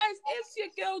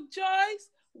Hello, Joyce.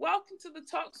 Welcome to the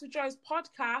Talks with Joyce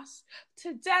podcast.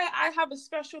 Today, I have a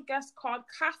special guest called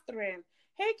Katherine.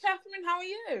 Hey, Katherine, how are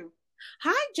you?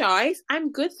 Hi, Joyce.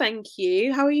 I'm good, thank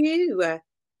you. How are you?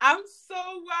 I'm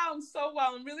so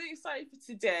well. I'm really excited for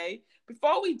today.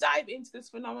 Before we dive into this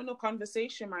phenomenal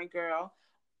conversation, my girl,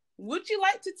 would you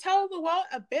like to tell the world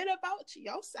a bit about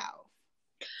yourself?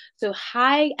 So,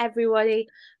 hi, everybody.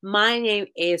 My name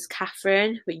is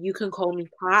Katherine, but you can call me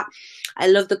Pat. I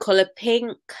love the colour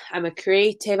pink. I'm a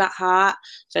creative at heart.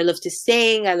 So, I love to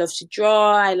sing, I love to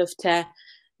draw, I love to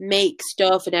make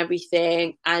stuff and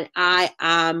everything. And I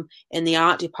am in the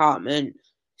art department.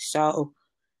 So,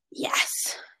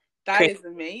 yes. That is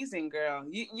amazing, girl.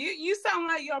 You sound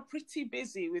like you're pretty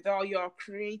busy with all your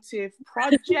creative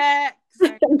projects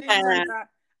and things like that.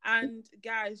 And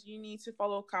guys, you need to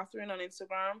follow Katherine on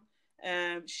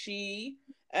Instagram. She,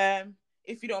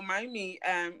 if you don't mind me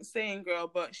saying, girl,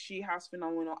 but she has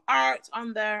phenomenal art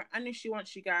on there. And if she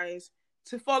wants you guys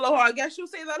to follow her, I guess she'll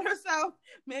say that herself.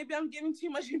 Maybe I'm giving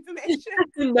too much information.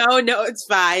 No, it's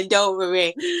fine. Don't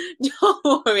worry.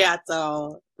 Don't worry at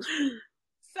all.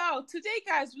 So today,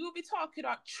 guys, we will be talking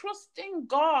about trusting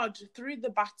God through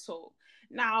the battle.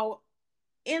 Now,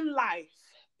 in life,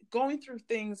 going through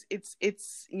things,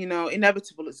 it's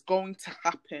inevitable. It's going to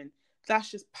happen. That's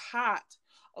just part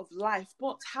of life.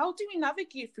 But how do we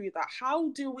navigate through that?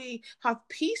 How do we have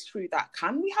peace through that?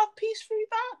 Can we have peace through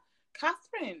that?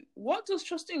 Katherine, what does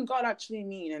trusting God actually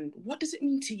mean, and what does it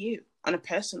mean to you on a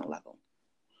personal level?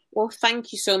 Well,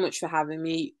 thank you so much for having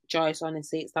me, Joyce.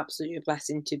 Honestly, it's absolutely a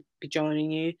blessing to be joining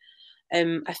you.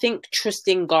 I think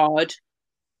trusting God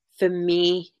for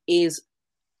me is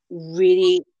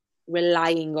really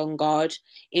relying on God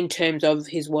in terms of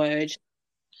His word.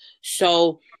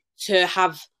 So to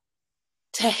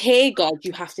hear God,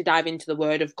 you have to dive into the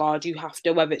word of God. You have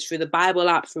to, whether it's through the Bible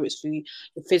app, through the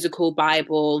physical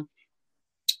Bible,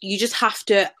 you just have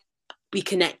to be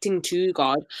connecting to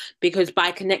God, because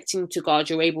by connecting to God,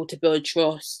 you're able to build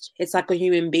trust. It's like a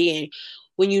human being.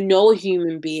 When you know a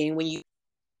human being, when you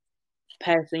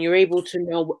person, you're able to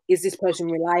know, is this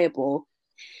person reliable?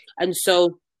 And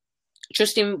so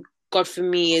trusting God for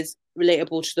me is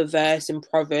relatable to the verse in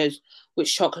Proverbs,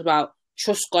 which talks about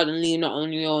trust God and lean not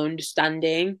on your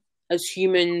understanding. As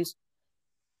humans,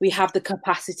 we have the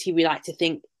capacity, we like to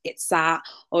think it's that,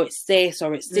 or it's this,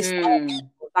 or it's this, or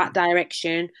that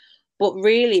direction. But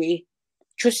really,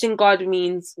 trusting God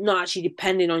means not actually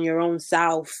depending on your own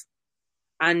self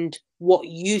and what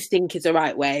you think is the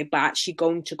right way, but actually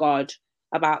going to God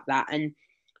about that. And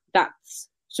that's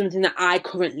something that I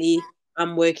currently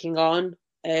am working on.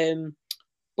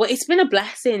 But it's been a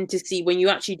blessing to see when you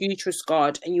actually do trust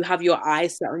God and you have your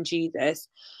eyes set on Jesus,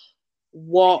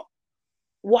 what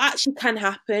actually can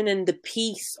happen, and the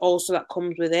peace also that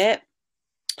comes with it.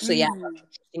 So yeah, that's what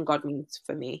trusting God means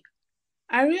for me.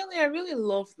 I really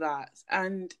love that.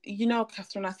 And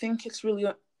Katherine, I think it's really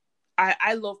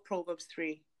I love Proverbs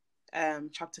 3,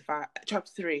 chapter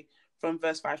 3, from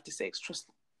verse 5 to 6. Trust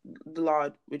the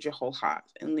Lord with your whole heart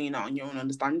and lean on your own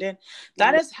understanding.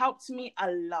 That has helped me a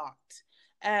lot.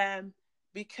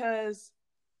 Because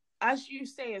as you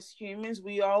say, as humans,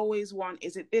 we always want,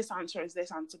 is it this answer, is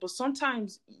this answer? But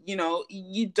sometimes,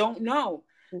 you don't know.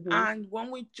 Mm-hmm. And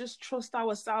when we just trust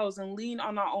ourselves and lean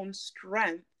on our own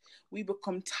strength, we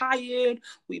become tired,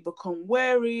 we become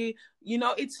weary.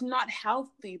 It's not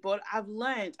healthy. But I've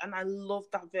learned, and I love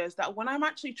that verse, that when I'm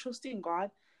actually trusting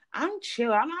God, I'm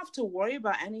chill. I don't have to worry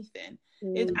about anything.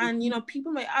 And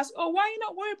people may ask, oh, why are you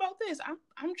not worried about this?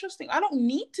 I'm trusting. I don't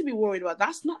need to be worried about.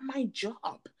 That's not my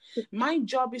job. My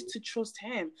job is to trust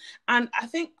Him. And I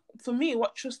think for me,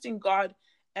 what trusting God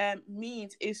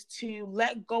means is to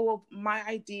let go of my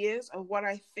ideas of what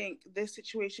I think this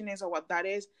situation is or what that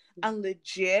is, and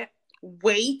legit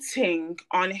waiting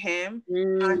on Him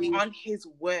and on His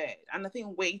word. And I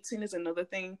think waiting is another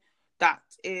thing that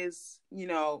is,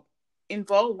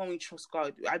 involved when we trust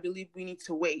God. I believe we need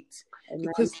to wait. Amen.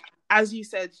 Because as you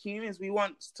said, humans,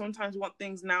 sometimes we want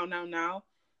things now.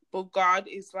 But God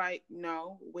is like,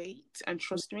 no, wait and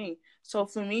trust me. So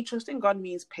for me, trusting God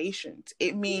means patience.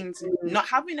 It means not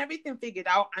having everything figured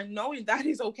out and knowing that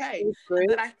is okay. And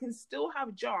that I can still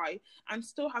have joy and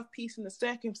still have peace in the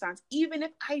circumstance, even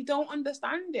if I don't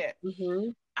understand it. Mm-hmm.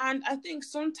 And I think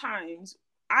sometimes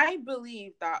I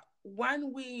believe that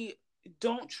when we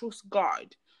don't trust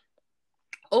God,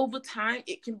 over time,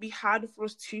 it can be harder for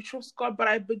us to trust God. But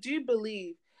I do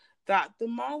believe that the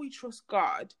more we trust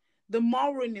God, the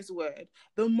more we're in His word,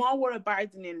 the more we're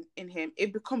abiding in Him,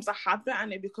 it becomes a habit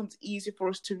and it becomes easy for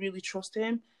us to really trust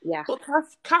Him. Yeah. But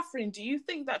Katherine, do you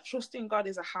think that trusting God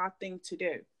is a hard thing to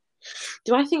do?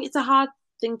 Do I think it's a hard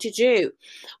thing to do.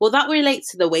 Well, that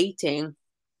relates to the waiting.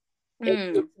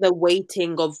 It's the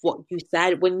waiting of what you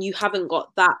said. When you haven't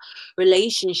got that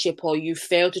relationship or you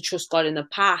failed to trust God in the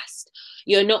past,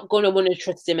 you're not going to want to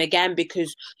trust him again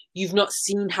because you've not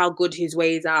seen how good his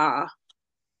ways are.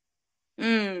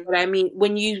 But I mean,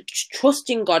 when you trust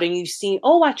in God and you've seen,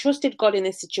 oh, I trusted God in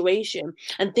this situation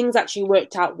and things actually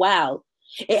worked out well,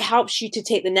 it helps you to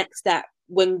take the next step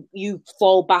when you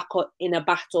fall back in a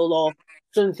battle or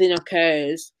something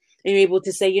occurs. And you're able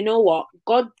to say, you know what,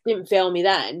 God didn't fail me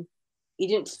then. He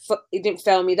didn't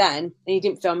fail me then, and he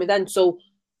didn't fail me then. So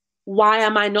why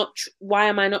am I not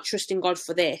trusting God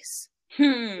for this?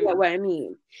 You know what I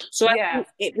mean? So I think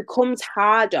it becomes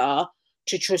harder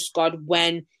to trust God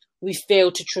when we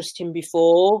failed to trust him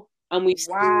before, and we've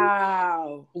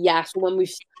so when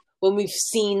we've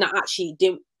seen that actually it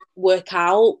didn't work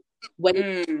out.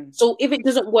 So if it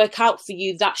doesn't work out for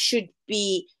you, that should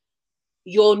be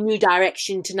your new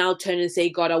direction to now turn and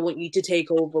say, God, I want you to take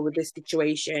over with this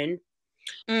situation.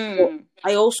 But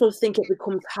I also think it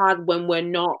becomes hard when we're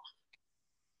not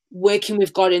working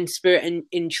with God in spirit and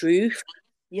in truth.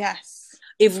 Yes.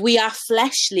 If we are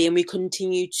fleshly and we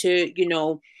continue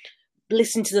to,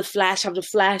 listen to the flesh, have the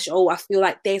flesh, oh, I feel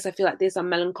like this, I'm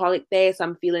melancholic this,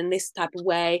 I'm feeling this type of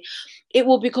way, it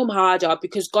will become harder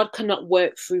because God cannot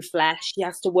work through flesh. He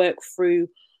has to work through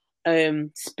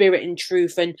spirit and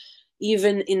truth. And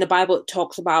even in the Bible, it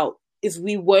talks about if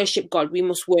we worship God, we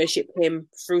must worship him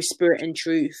through spirit and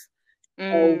truth.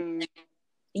 So,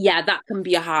 yeah, that can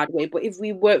be a hard way. But if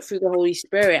we work through the Holy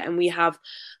Spirit and we have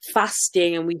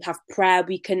fasting and we have prayer,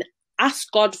 we can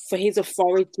ask God for his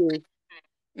authority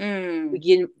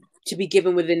to be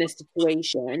given within a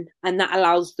situation. And that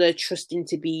allows the trusting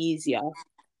to be easier.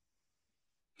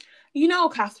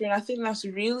 Katherine, I think that's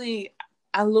really,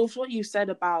 I love what you said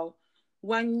about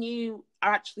when you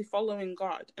are actually following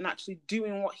God and actually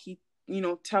doing what he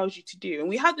tells you to do. And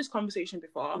we had this conversation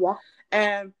before.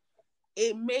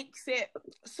 It makes it,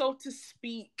 so to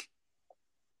speak,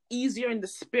 easier in the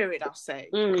spirit, I'll say.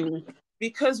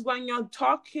 Because when you're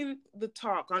talking the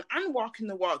talk and walking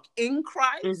the walk in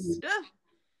Christ,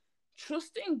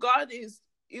 trusting God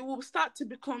it will start to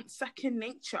become second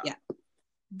nature.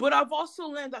 But I've also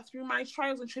learned that through my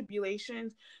trials and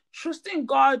tribulations, trusting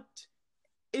God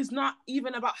is not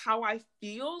even about how I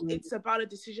feel. It's about a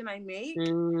decision I make.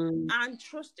 And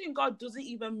trusting God doesn't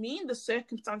even mean the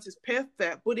circumstance is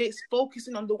perfect, but it's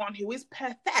focusing on the one who is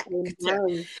perfect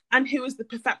and who is the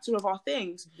perfecter of all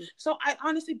things. So I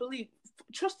honestly believe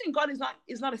trusting God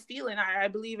is not a feeling. I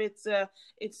believe it's a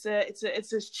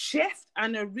shift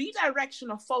and a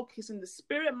redirection of focus in the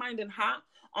spirit, mind, and heart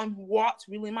on what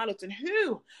really matters and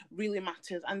who really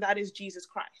matters, and that is Jesus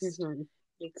Christ.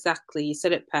 Exactly, you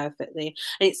said it perfectly.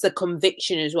 And it's the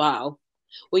conviction as well.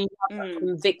 When you have that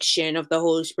conviction of the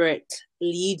Holy Spirit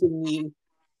leading you,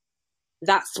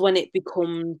 that's when it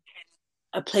becomes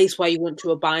a place where you want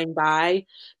to abide by.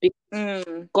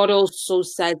 Because God also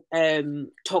said,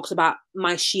 talks about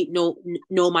my sheep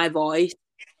know my voice.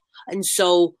 And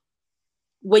so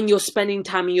when you're spending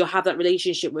time and you have that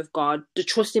relationship with God, the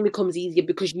trusting becomes easier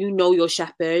because you know your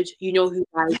shepherd, you know who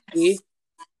guides you.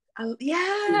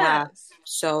 Yeah.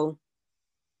 So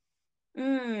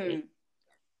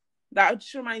that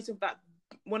just reminds me of that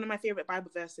one of my favorite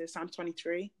Bible verses, Psalm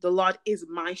 23. The Lord is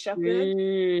my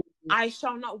shepherd. I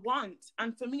shall not want.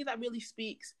 And for me, that really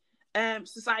speaks.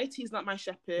 Society is not my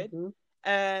shepherd.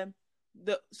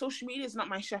 The social media is not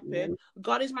my shepherd.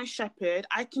 God is my shepherd.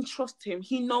 I can trust him.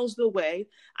 He knows the way.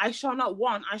 I shall not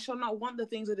want. I shall not want the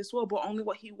things of this world, but only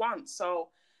what he wants. So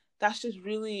that's just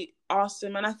really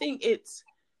awesome. And I think it's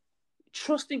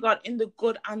trusting God in the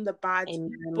good and the bad.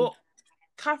 But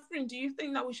Katherine, do you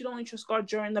think that we should only trust God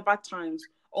during the bad times,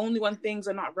 only when things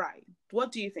are not right?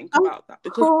 What do you think about that?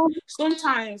 Because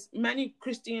sometimes many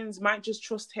Christians might just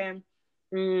trust him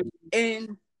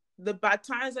in the bad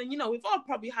times, and we've all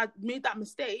probably made that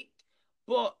mistake,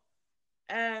 but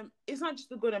it's not just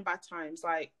the good and bad times.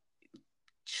 Like,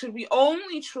 should we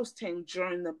only trust him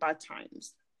during the bad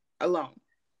times alone?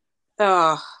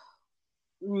 Well,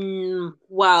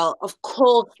 of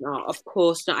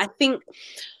course not.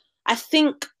 I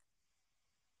think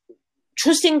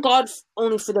trusting God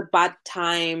only for the bad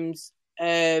times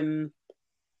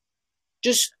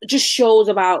just shows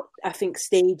about, I think,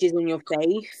 stages in your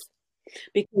faith.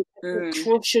 Because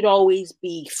trust should always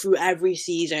be through every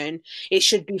season. It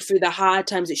should be through the hard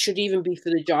times. It should even be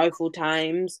through the joyful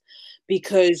times.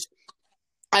 Because,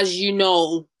 as you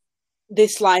know,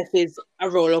 this life is a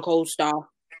roller coaster.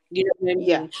 You know what I mean?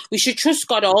 Yeah. We should trust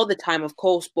God all the time, of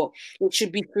course, but it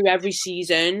should be through every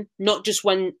season, not just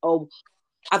when,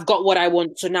 I've got what I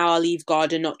want, so now I'll leave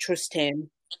God and not trust him.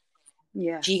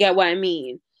 Yeah. Do you get what I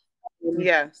mean?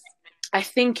 Yes. I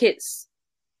think it's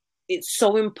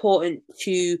so important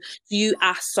to you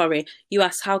ask. Sorry, you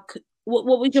asked how. What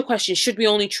was your question? Should we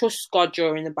only trust God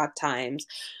during the bad times?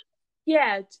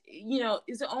 Yeah,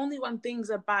 is it only when things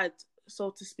are bad,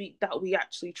 so to speak, that we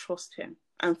actually trust him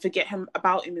and forget him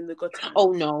about him in the good Oh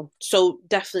times? no, so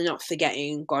definitely not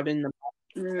forgetting God in the.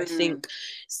 I Mm. think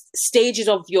stages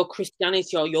of your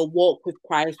Christianity or your walk with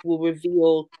Christ will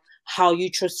reveal how you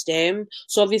trust Him.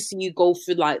 So obviously, you go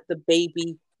through like the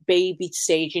baby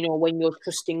stage, when you're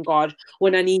trusting God.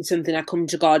 When I need something, I come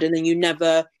to God, and then you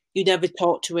never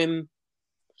talk to Him.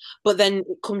 But then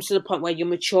it comes to the point where you're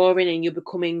maturing and you're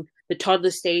becoming the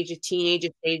toddler stage, the teenager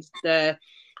stage, the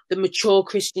mature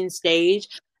Christian stage,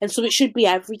 and so it should be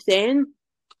everything.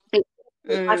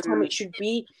 That's how it Mm. should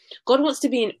be. God wants to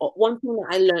be in. One thing that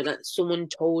I learned that someone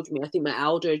told me, I think my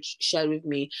elder shared with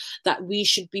me, that we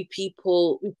should be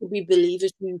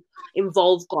believers who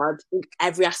involve God in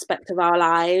every aspect of our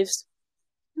lives.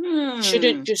 It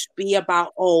shouldn't Hmm. just be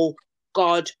about, oh,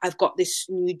 God, I've got this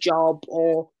new job,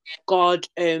 or God,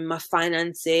 my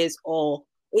finances, or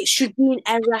it should be in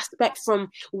every aspect,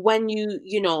 from when you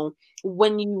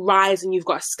rise and you've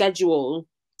got a schedule,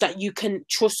 that you can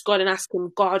trust God and ask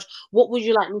Him, God, what would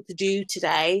you like me to do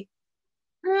today?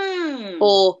 Hmm.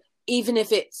 Or even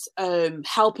if it's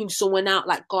helping someone out,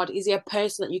 like, God, is there a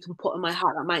person that you can put in my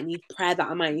heart that might need prayer, that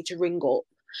I might need to ring up?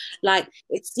 Like,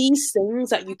 it's these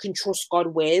things that you can trust God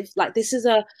with. Like, this is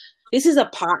a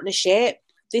partnership.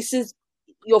 This is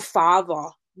your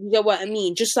father. You know what I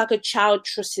mean? Just like a child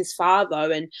trusts his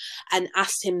father and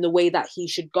asks him the way that he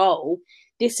should go.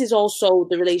 This is also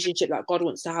the relationship that God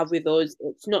wants to have with us.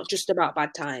 It's not just about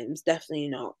bad times. Definitely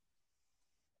not.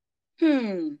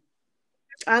 Hmm.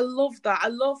 I love that. I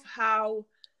love how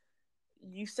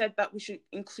you said that we should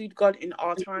include God in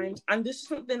our times. And this is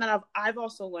something that I've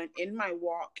also learned in my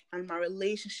walk and my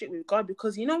relationship with God.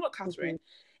 Because you know what, Mm-hmm. Catherine?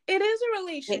 It is a It is.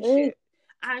 relationship.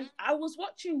 And I was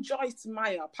watching Joyce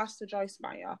Meyer, Pastor Joyce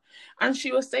Meyer, and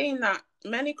she was saying that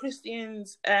many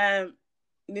Christians, they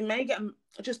may get,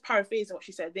 just paraphrasing what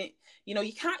she said,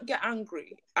 you can't get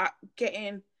angry at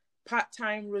getting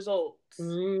part-time results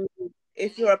Mm,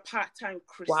 if you're a part-time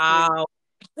Christian. wow.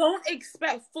 Don't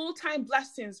expect full-time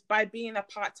blessings by being a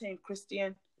part-time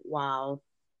Christian. Wow.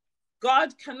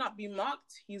 God cannot be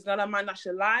mocked. He's not a man that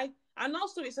should lie. And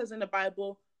also it says in the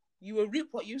Bible, you will reap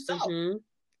what you sow. Mm-hmm.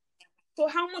 So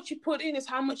how much you put in is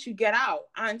how much you get out.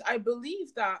 And I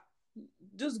believe that,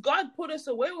 does God put us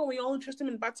away when we only trust him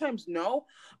in bad times? No.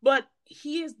 But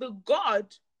he is the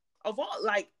God of all,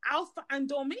 like Alpha and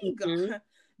Mm-hmm. Omega,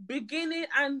 beginning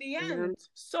and the Mm-hmm. end.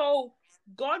 So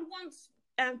God wants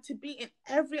to be in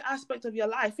every aspect of your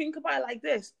life. Think about it like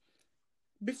this.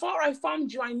 Before I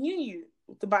formed you, I knew you,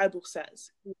 the Bible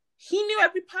says. He knew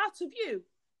every part of you,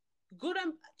 good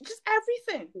and just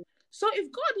everything. So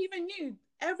if God even knew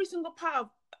every single part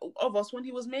of us when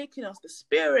he was making us, the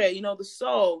spirit, the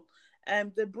soul,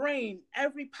 the brain,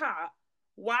 every part,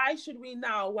 why should we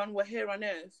now, when we're here on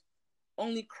earth,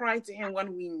 only cry to him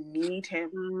when we need him,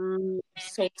 Mm,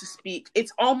 so to speak?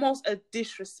 It's almost a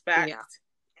disrespect yeah.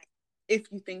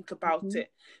 if you think about Mm-hmm.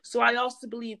 it. So I also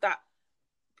believe that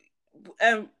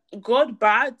um good,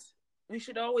 bad, we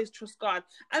should always trust God.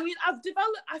 I mean, I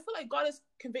feel like God is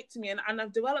convicting me, and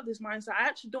I've developed this mindset. I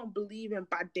actually don't believe in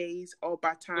bad days or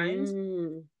bad times.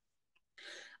 Mm,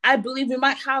 I believe we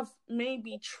might have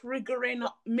maybe triggering,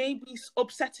 maybe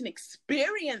upsetting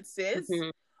experiences, mm-hmm.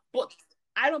 but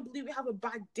I don't believe we have a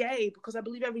bad day, because I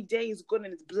believe every day is good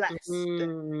and it's blessed.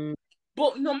 Mm,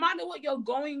 But no matter what you're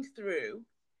going through,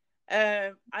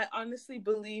 I honestly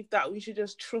believe that we should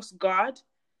just trust God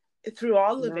through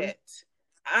all of yeah. it.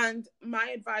 And my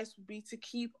advice would be to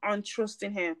keep on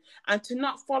trusting him, and to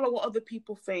not follow what other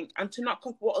people think, and to not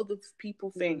copy what other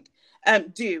people Mm,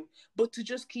 think, do, but to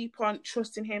just keep on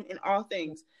trusting him in all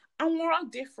things. And we're all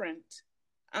different,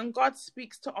 and God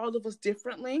speaks to all of us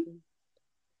differently.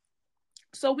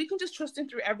 So we can just trust him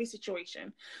through every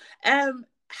situation.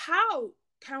 How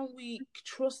can we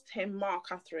trust him more,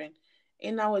 Catherine,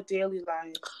 in our daily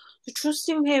lives? So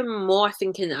trusting him more, I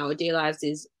think, in our daily lives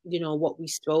is, what we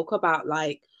spoke about.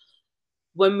 Like,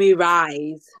 when we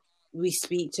rise, we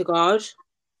speak to God.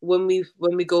 When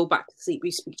we go back to sleep, we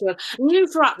speak to God. And even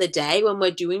throughout the day, when we're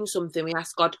doing something, we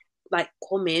ask God, like,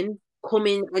 come in,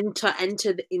 enter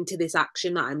into this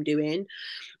action that I'm doing.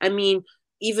 I mean,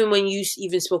 even when you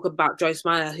even spoke about Joyce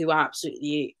Meyer, who I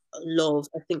absolutely love,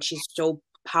 I think she's so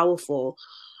powerful.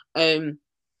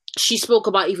 She spoke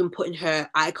about even putting her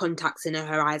eye contacts in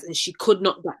her eyes, and she could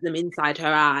not get them inside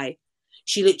her eye.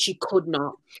 She literally could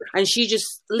not. And she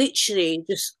just literally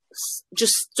just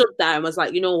just stood there and was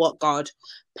like, you know what, God,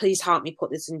 please help me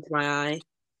put this into my eye.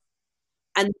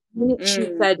 And she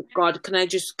said, God,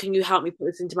 can you help me put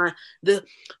this into my,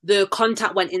 the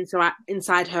contact went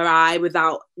inside her eye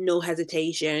without no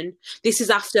hesitation. This is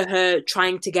after her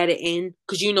trying to get it in,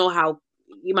 because you know how,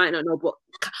 you might not know, but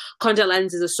contact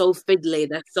lenses are so fiddly,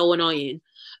 they're so annoying.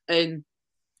 And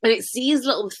it's these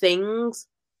little things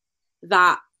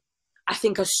that I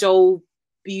think are so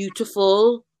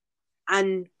beautiful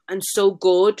and so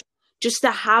good, just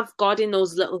to have God in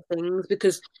those little things,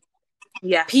 because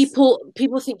people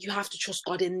think you have to trust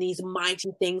God in these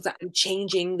mighty things, that I'm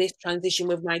changing this transition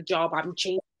with my job, I'm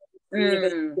changing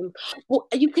well,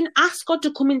 you can ask God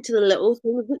to come into the little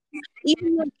things,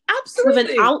 even with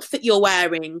an outfit you're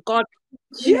wearing. God,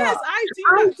 yes, I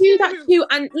do that too.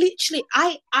 And literally,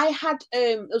 I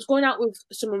was going out with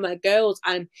some of my girls,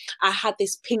 and I had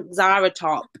this pink Zara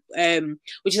top,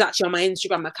 which is actually on my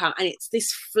Instagram account, and it's this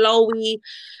flowy,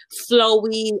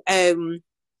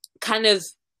 kind of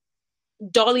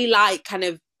dolly-like kind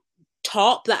of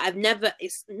top that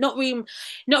it's not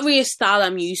really a style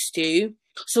I'm used to.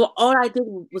 So all I did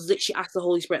was literally ask the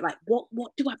Holy Spirit, like,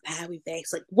 what do I pair with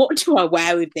this? Like, what do I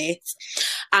wear with this?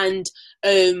 And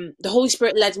the Holy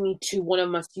Spirit led me to one of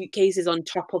my suitcases on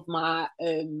top of my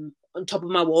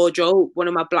wardrobe, one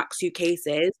of my black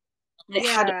suitcases. It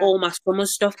had all my summer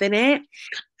stuff in it.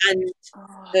 And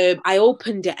I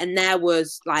opened it, and there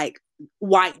was like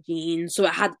white jeans. So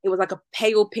it was like a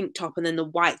pale pink top, and then the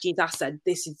white jeans. I said,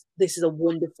 this is a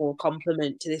wonderful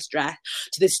compliment to this dress,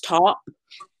 to this top.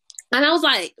 And I was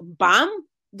like, bam,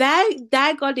 there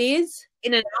God is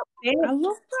in an outfit. I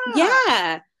love that.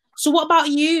 Yeah. So what about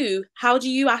you? How do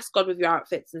you ask God with your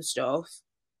outfits and stuff?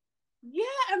 Yeah,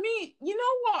 I mean, you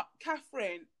know what,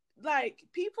 Catherine? Like,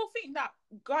 people think that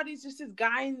God is just this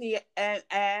guy in the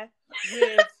air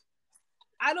with,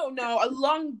 I don't know, a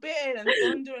long beard and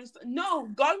thunder and stuff. No,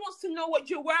 God wants to know what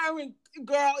you're wearing,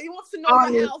 girl. He wants to know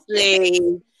your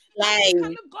outfit. That's the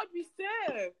kind of God we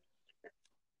serve.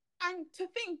 And to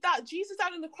think that Jesus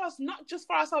died on the cross, not just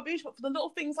for our salvation, but for the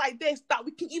little things like this, that we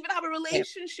can even have a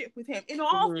relationship with him in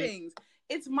all things.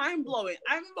 It's mind-blowing.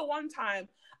 I remember one time,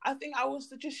 I think I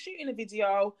was just shooting a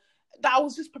video that I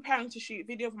was just preparing to shoot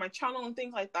video for my channel and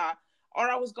things like that. Or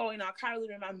I was going, I can't really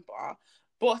remember.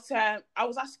 But I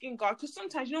was asking God, because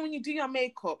sometimes, you know, when you do your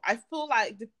makeup, I feel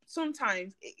like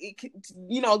sometimes,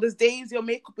 there's days your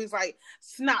makeup is like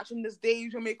snatched, and there's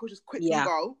days your makeup just quickly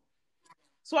go.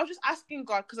 So I was just asking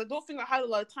God, because I don't think I had a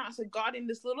lot of time. I said, God, in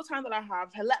this little time that I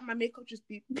have, let my makeup just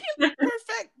be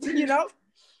perfect, you know?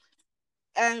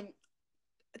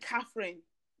 Catherine,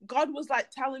 God was like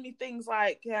telling me things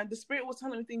like, the Spirit was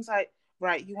telling me things like,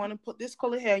 right, you want to put this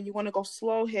color here, you want to go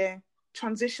slow here,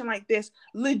 transition like this.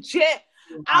 Legit.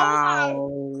 Wow. I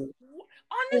was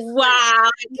like, honestly. Wow, I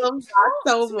love that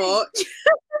so much.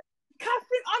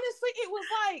 Catherine, honestly, it was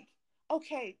like,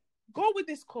 okay, go with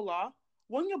this color.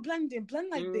 When you're blending, blend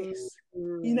like this,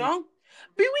 you know?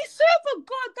 But we serve a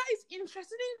God that is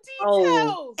interested in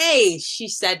details. Oh, hey, she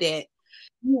said it.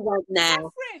 You went there. And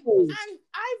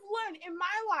I've learned in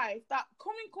my life that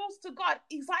coming close to God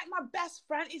is like my best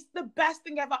friend. It's the best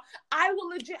thing ever. I will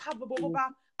legit have a bubble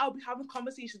bath. I'll be having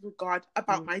conversations with God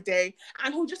about my day,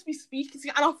 and he'll just be speaking to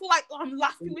me, and I feel like I'm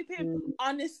laughing with him.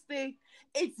 Honestly,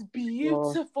 it's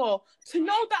beautiful to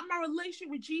know that my relationship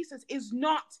with Jesus is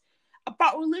not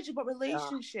about religion, but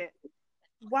relationship.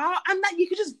 Wow. And that you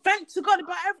can just vent to God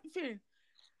about everything.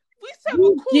 We serve a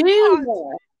cool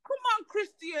God. Come on,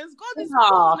 Christians. God is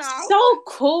cool now. So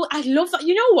cool. I love that.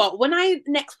 You know what? When I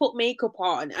next put makeup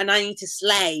on and I need to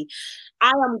slay,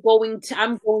 I'm going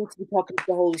to be talking to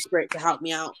the Holy Spirit to help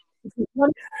me out.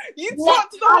 You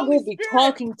talk to the Holy Spirit. I will be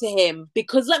talking to him,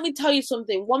 because let me tell you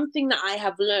something. One thing that I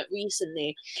have learnt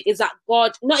recently is that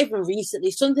God, not even recently,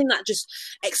 something that just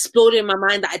exploded in my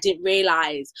mind that I didn't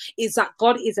realize, is that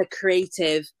God is a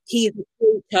creative. He is a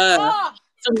creator.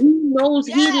 So he knows,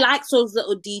 he likes those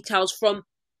little details, from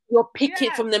you're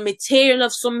picking from the material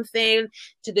of something,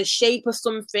 to the shape of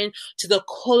something, to the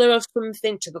color of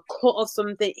something, to the cut of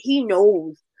something. He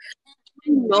knows.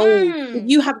 He knows. If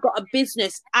you have got a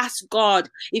business, ask God.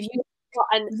 If you've got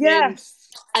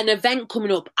an event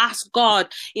coming up, ask God.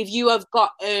 If you have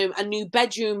got a new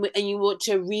bedroom and you want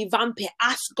to revamp it,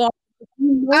 ask God. He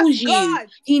knows you.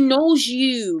 He knows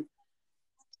you.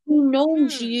 He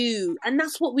knows you, and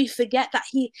that's what we forget. That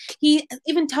he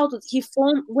even tells us he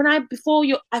formed I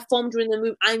formed you in the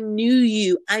womb. I knew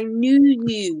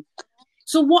you.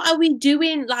 So what are we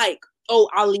doing? Like, oh,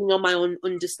 I'll lean on my own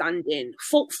understanding.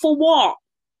 For what?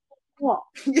 What?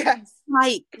 Yes.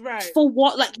 Like, for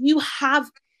what? Like, you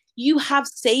have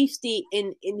safety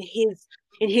in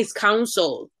his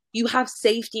counsel. You have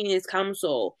safety in his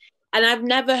counsel. And I've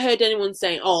never heard anyone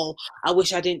saying, "Oh, I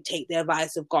wish I didn't take the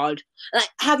advice of God." Like,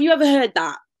 have you ever heard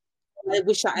that? I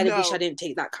wish I No. didn't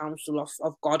take that counsel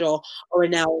of God or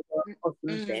an elder or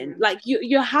something. Mm. Like,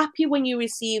 you're happy when you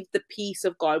receive the peace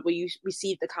of God, when you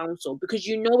receive the counsel, because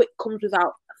you know it comes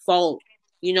without fault,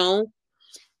 you know?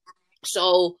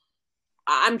 So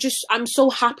I'm so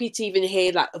happy to even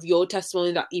hear that of your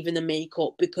testimony, that even the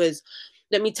makeup, because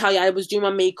let me tell you, I was doing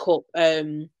my makeup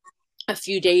a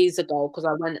few days ago because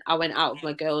I went out with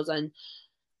my girls, and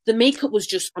the makeup was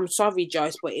just, I'm sorry,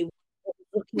 Joyce, but it was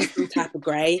looking some type of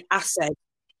grey. I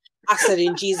said,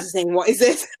 in Jesus' name, what is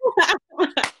this?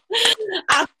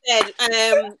 I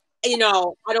said, you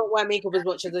know, I don't wear makeup as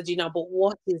much as I do now, but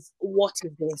what is this? What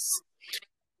is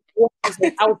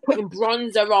this? I was putting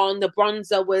bronzer on. The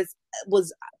bronzer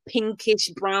was pinkish,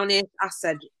 brownish. I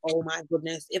said, oh my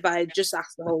goodness, if I had just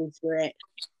asked the Holy Spirit.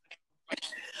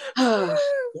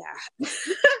 Yeah.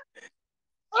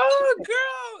 Oh,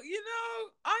 girl,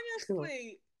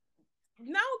 honestly,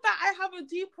 now that I have a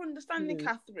deeper understanding,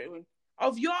 Katherine,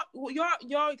 of your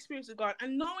experience with God,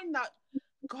 and knowing that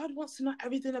God wants to know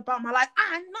everything about my life,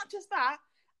 and not just that,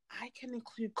 I can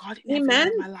include God in every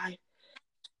area of my life.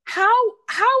 How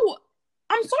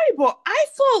I'm sorry, but I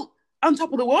feel on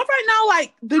top of the world right now.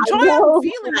 Like, the joy I'm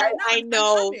feeling right now, I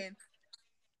know.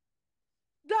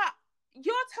 That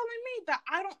you're telling me that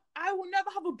I will never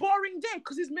have a boring day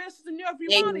because his mercies are new every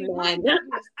morning. My goodness,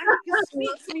 and he can speak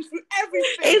to me through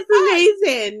everything. It's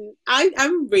amazing.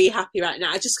 I'm really happy right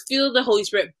now. I just feel the Holy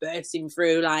Spirit bursting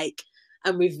through, like,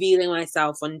 and revealing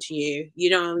myself unto you.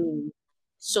 You know what I mean?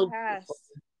 So beautiful.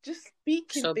 Just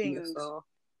speaking so things. Beautiful.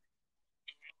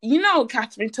 You know,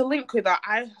 Katherine, to link with that,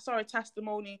 I saw a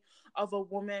testimony of a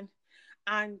woman,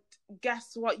 and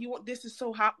guess what? This is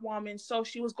so heartwarming. So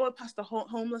she was going past a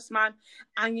homeless man,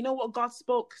 and you know what God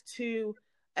spoke to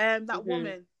that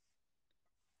woman?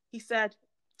 He said,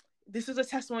 this is a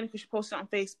testimony because she posted it on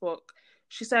Facebook.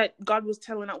 She said God was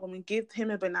telling that woman, give him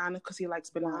a banana because he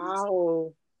likes bananas.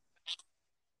 Wow.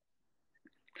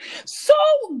 So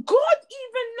God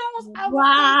even knows our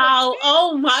wow.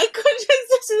 Oh my goodness,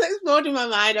 this is exploding my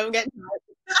mind. I'm getting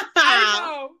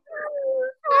I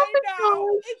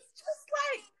know. It's just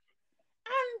like,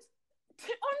 and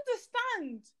to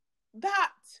understand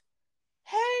that,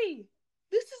 hey,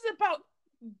 this is about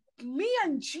me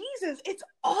and Jesus. It's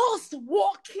us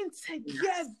walking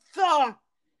together.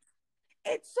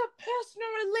 It's a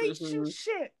personal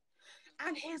relationship.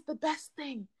 And here's the best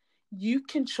thing. You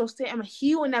can trust it, and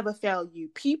he will never fail you.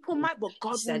 People might, but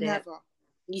God will never.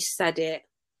 You said it.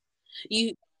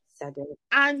 You said it.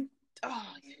 And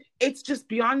it's just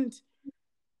beyond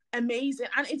amazing.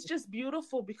 And it's just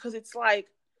beautiful because it's like,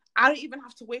 I don't even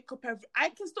have to wake up I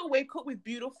can still wake up with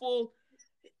beautiful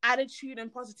attitude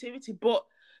and positivity, but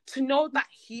to know that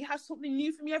he has something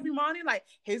new for me every morning, like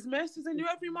his mercies are new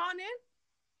every morning.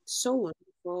 So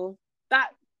wonderful.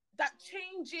 That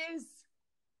changes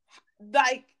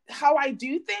like how I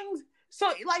do things.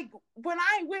 So like when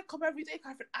I wake up every day,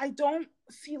 I don't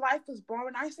see life as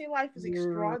boring. I see life as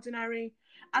extraordinary.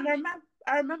 And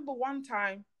I remember one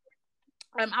time,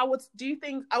 I would do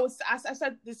things. I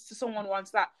said this to someone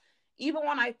once, that even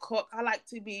when I cook, I like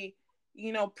to be,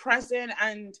 present,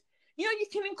 and you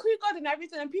can include God in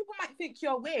everything. And people might think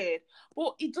you're weird,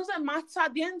 but it doesn't matter.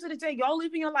 At the end of the day, you're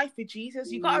living your life for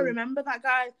Jesus. You gotta remember that,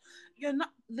 guys. You're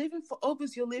not living for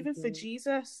others. You're living for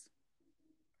Jesus.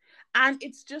 And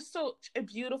it's just such a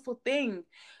beautiful thing.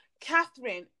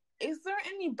 Katherine, is there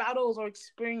any battles or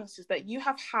experiences that you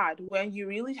have had where you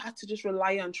really had to just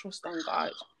rely on trust on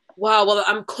God? Wow, well,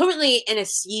 I'm currently in a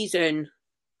season,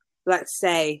 let's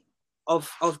say, of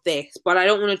this, but I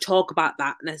don't want to talk about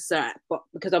that necessarily, but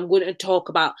because I'm going to talk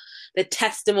about the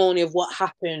testimony of what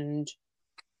happened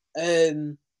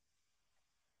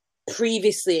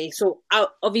previously. So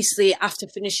obviously after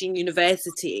finishing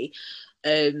university,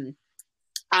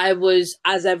 I was,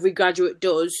 as every graduate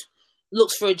does,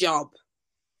 looks for a job,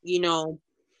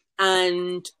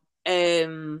 and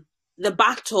the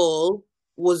battle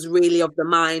was really of the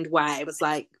mind, where it was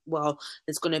like, well,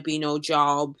 there's going to be no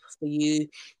job for you,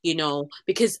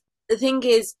 because the thing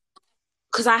is,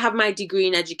 because I have my degree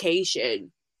in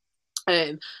education,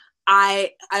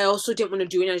 I also didn't want to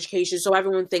do in education. So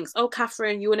everyone thinks, oh,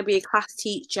 Katherine, you want to be a class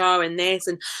teacher and this,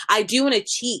 and I do want to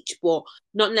teach, but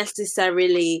not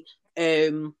necessarily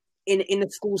in a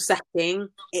school setting.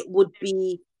 It would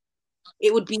be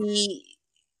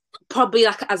probably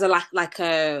as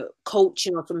a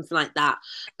coaching or something like that.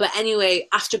 But anyway,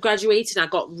 after graduating, I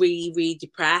got really, really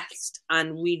depressed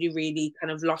and really, really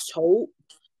kind of lost hope.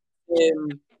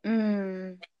 To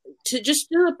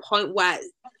the point where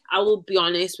I will be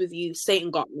honest with you,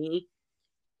 Satan got me.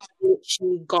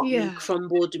 Literally got me, Yeah.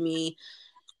 crumbled me,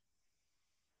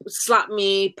 slapped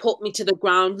me, put me to the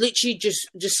ground, literally just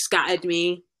scattered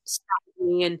me.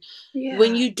 And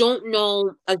when Yeah. you don't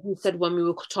know, as you said when we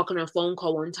were talking on a phone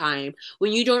call one time,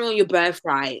 when you don't know your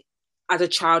birthright as a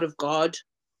child of God,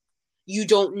 you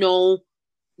don't know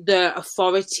the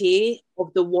authority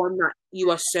of the one that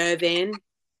you are serving,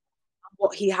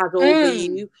 what he has over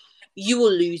you, you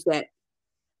will lose it.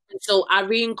 So I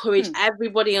really encourage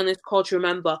everybody on this call to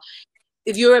remember,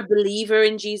 if you're a believer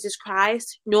in Jesus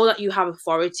Christ, know that you have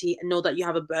authority and know that you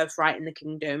have a birthright in the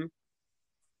kingdom.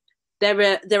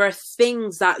 There are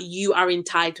things that you are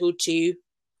entitled to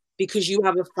because you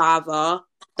have a Father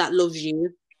that loves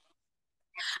you.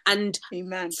 And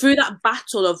Amen. through that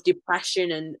battle of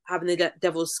depression and having the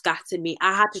devil scatter me,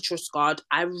 I had to trust God.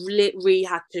 I really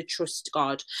had to trust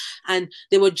God. And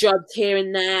there were jobs here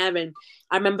and there. And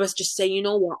I remember just saying, you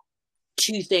know what?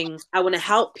 2 things. I want to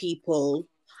help people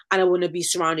and I want to be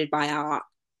surrounded by art.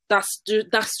 That's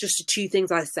just the 2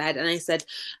 things I said. And I said,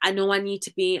 I know I need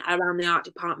to be around the art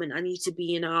department. I need to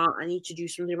be in art. I need to do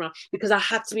something around, because I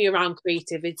had to be around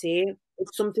creativity.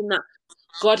 It's something that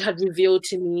God had revealed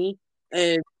to me,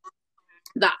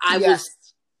 that I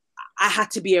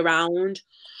had to be around.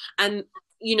 And,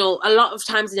 you know, a lot of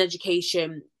times in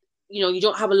education, you know, you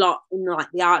don't have a lot in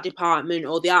like the art department,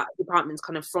 or the art department's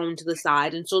kind of thrown to the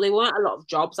side. And so there weren't a lot of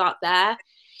jobs out there.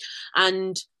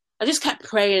 And I just kept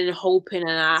praying and hoping.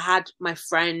 And I had my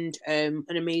friend, an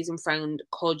amazing friend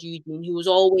called Eugene, who was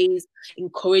always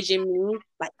encouraging me,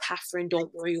 like, Katherine,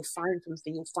 don't worry, you'll find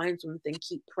something,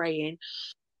 keep praying.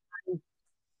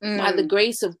 By the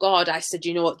grace of God, I said,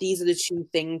 you know what, these are the 2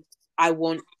 things I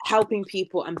want: helping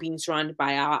people and being surrounded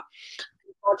by art.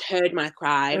 God heard my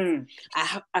cry.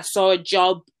 I saw a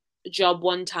job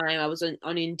one time. I was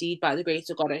on Indeed. By the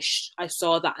grace of God, I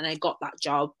saw that and I got that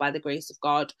job by the grace of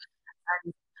God.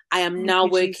 And I am now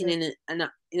working in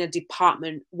a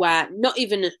department where not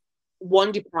even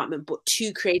one department, but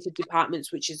 2 creative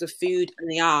departments, which is the food and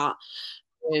the art.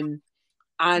 And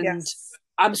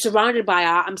I'm surrounded by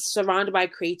art. I'm surrounded by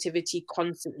creativity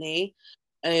constantly.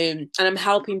 And I'm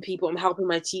helping people. I'm helping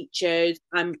my teachers.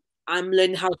 I'm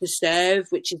learning how to serve,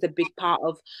 which is a big part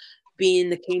of being in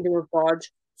the kingdom of God,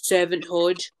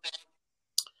 servanthood.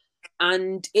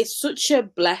 And it's such a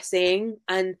blessing.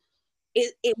 And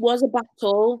it was a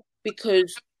battle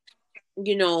because,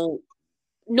 you know,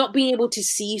 not being able to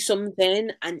see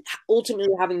something and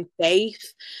ultimately having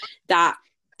faith that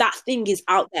thing is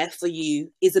out there for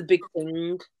you is a big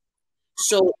thing.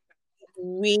 So it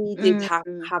really did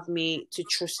have me to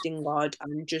trust in God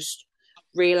and just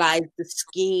realize the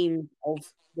scheme of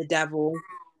the devil.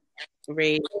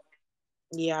 Really,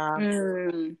 yeah.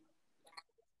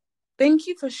 Thank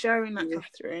you for sharing that,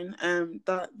 Katherine.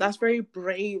 That's very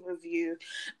brave of you,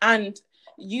 and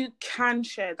you can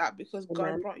share that because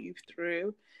God brought you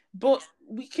through. But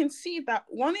we can see that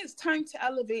when it's time to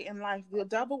elevate in life, the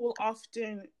devil will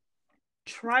often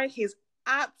try his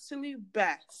absolute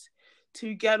best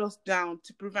to get us down,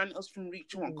 to prevent us from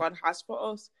reaching what God has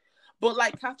for us. But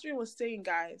like Katherine was saying,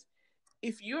 guys,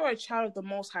 if you're a child of the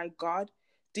Most High God,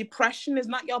 depression is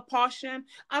not your portion.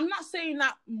 I'm not saying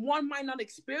that one might not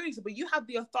experience it, but you have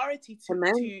the authority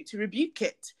to rebuke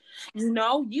it. You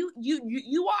know,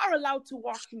 you are allowed to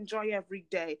walk in joy every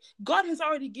day. God has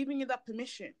already given you that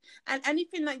permission, and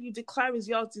anything that you declare is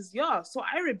yours is yours. So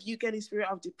I rebuke any spirit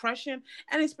of depression,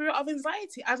 any spirit of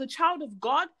anxiety. As a child of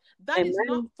God, that is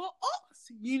not for us,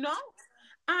 you know.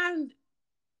 And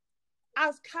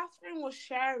as Katherine was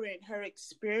sharing her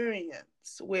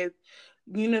experience with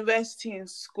university and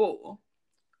school,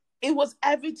 it was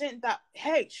evident that,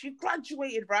 hey, she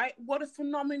graduated, right? What a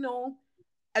phenomenal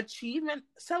achievement,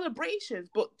 celebrations.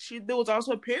 But there was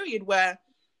also a period where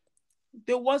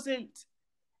there wasn't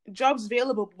jobs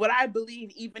available. But I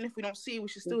believe even if we don't see it, we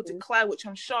should still declare, which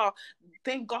I'm sure,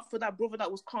 thank God for that brother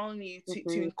that was calling you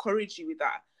to encourage you with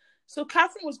that. So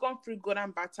Katherine was going through good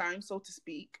and bad times, so to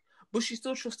speak, but she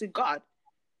still trusted God.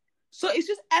 So it's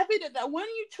just evident that when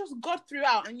you trust God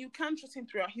throughout, and you can trust him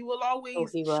throughout, he will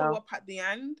always show up at the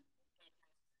end.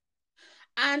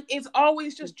 And it's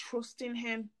always just trusting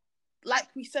him. Like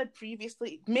we said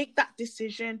previously, make that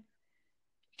decision.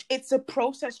 It's a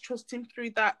process, trust him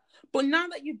through that. But now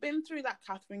that you've been through that,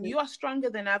 Katherine, you are stronger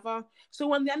than ever. So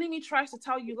when the enemy tries to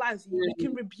tell you lies, you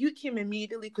can rebuke him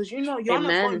immediately, because you know you're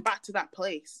not going back to that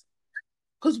place.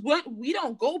 Because we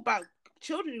don't go back.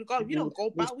 Children of God, we don't go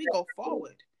back, we go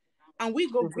forward. And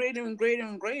we go greater and greater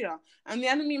and greater. And the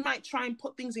enemy might try and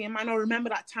put things in your mind, or remember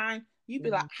that time. You'd be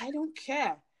like, I don't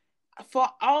care.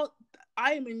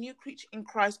 I am a new creature in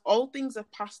Christ. All things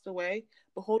have passed away.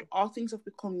 behold, all things have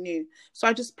become new. So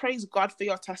I just praise God for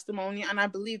your testimony, and I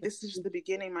believe this is just the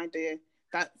beginning, my dear.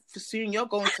 That for soon you're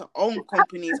going to own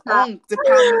companies, own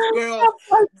departments, girl.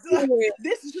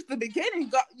 This is just the beginning.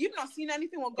 God, you've not seen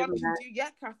anything what God can do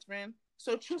yet, Catherine.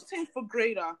 So trust Him for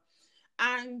greater.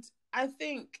 And I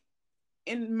think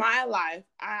in my life,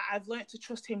 I've learned to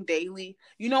trust Him daily.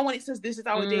 You know, when it says this is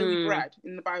our daily bread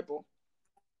in the Bible,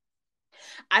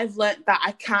 I've learned that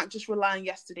I can't just rely on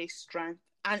yesterday's strength.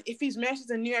 And if His mercies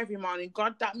are new every morning,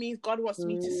 God, that means God wants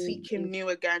me to seek Him new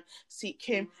again, seek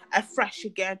Him afresh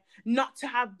again, not to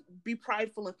be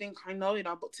prideful and think I know it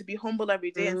all, but to be humble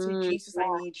every day and say, Jesus, I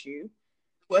need you.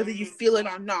 Whether you feel it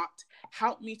or not,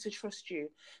 help me to trust you.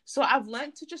 So I've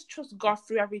learned to just trust God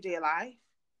through everyday life,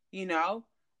 you know,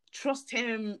 trust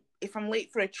Him if I'm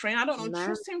late for a train. I don't know,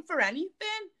 trust Him for anything,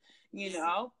 you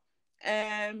know.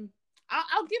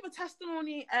 I'll give a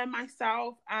testimony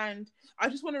myself, and I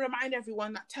just want to remind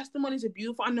everyone that testimonies are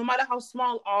beautiful, and no matter how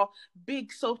small or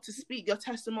big, so to speak, your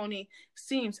testimony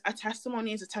seems, a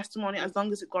testimony is a testimony as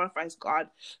long as it glorifies God.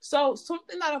 So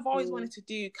something that I've always wanted to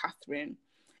do, Catherine,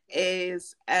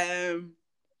 is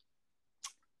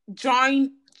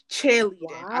join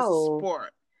cheerleading as a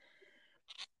sport.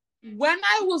 When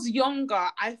I was younger,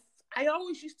 I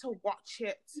always used to watch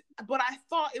it, but I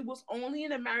thought it was only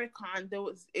in America and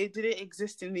it didn't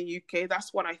exist in the UK.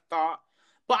 That's what I thought.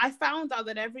 But I found out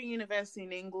that every university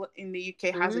in the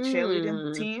UK has a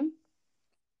cheerleading team.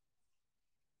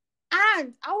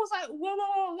 And I was like,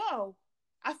 whoa.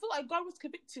 I feel like God was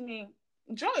convicting me.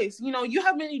 Joyce, you know, you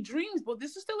have many dreams, but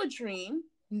this is still a dream.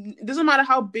 It doesn't matter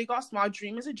how big or small, a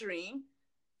dream is a dream.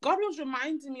 God was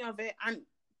reminding me of it. And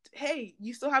hey,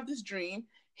 you still have this dream.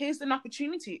 Here's an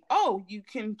opportunity. Oh, you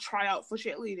can try out for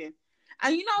cheerleading.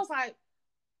 And, you know, I was like,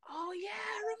 oh, yeah,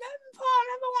 I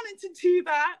remember wanting to do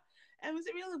that. And was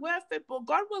it really worth it? But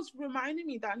God was reminding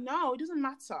me that, no, it doesn't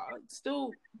matter.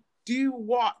 Still do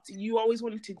what you always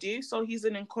wanted to do. So He's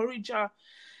an encourager.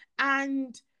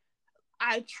 And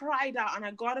I tried out and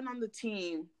I got in on the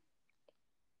team.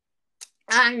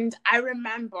 And I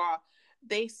remember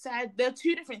they said there are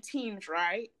two different teams,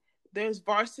 right? There's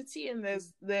varsity and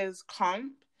there's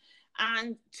comp,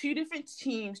 and two different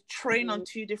teams train on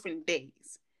 2 different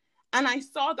days. And I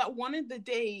saw that one of the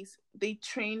days they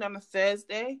trained on a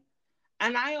Thursday,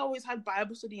 and I always had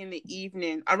Bible study in the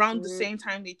evening around the same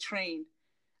time they trained.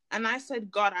 And I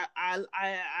said, God,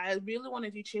 I really want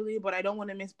to do cheerleading, but I don't want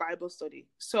to miss Bible study.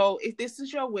 So if this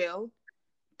is your will,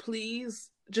 please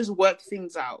just work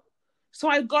things out. So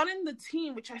I got in the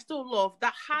team, which I still love,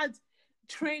 that had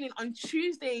training on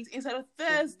Tuesdays instead of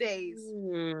Thursdays.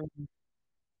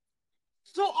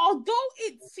 So although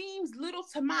it seems little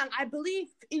to man, I believe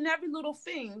in every little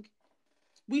thing,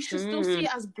 we should still see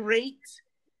it as great.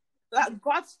 That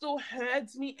God still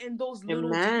herds me in those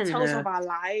little details of our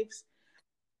lives.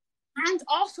 And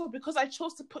also because I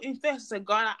chose to put in first, I said,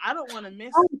 God, I don't want to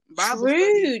miss Bible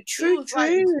study. True.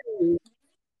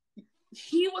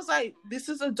 He was like, this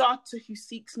is a daughter who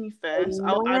seeks me first.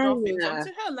 I'll add all things onto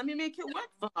her. Let me make it work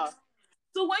for her.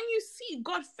 So when you seek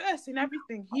God first in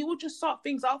everything, He will just sort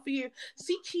things out for you.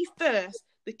 Seek ye first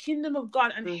the kingdom of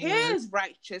God and His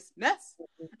righteousness,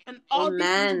 and all these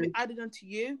things will be added unto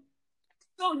you.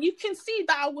 So you can see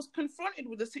that I was confronted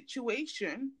with a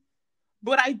situation,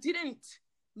 but I didn't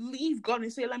leave God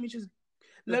and say, let me just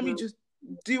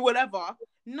do whatever.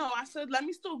 No, I said, let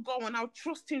me still go, and I'll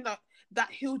trust Him that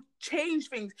He'll change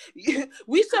things.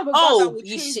 We serve a God that will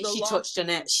change the law. She touched on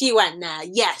it. She went there.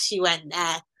 Yeah, she went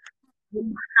there.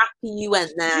 I'm happy you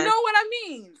went there. Do you know what I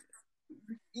mean?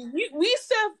 We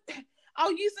serve.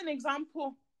 I'll use an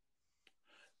example.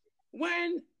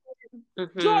 When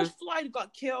George Floyd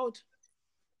got killed,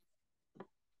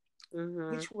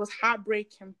 which was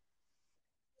heartbreaking.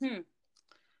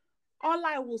 All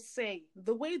I will say,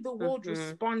 the way the world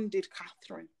responded,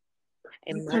 Catherine,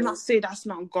 you cannot say that's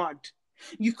not God.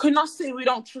 You cannot say we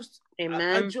don't trust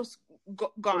just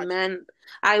God. Amen.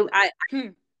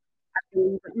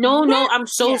 No, I'm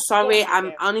so sorry.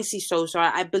 I'm honestly so sorry.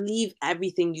 I believe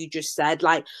everything you just said.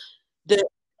 Like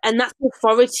and that's the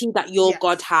authority that your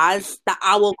God has, that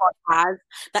our God has,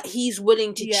 that He's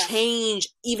willing to change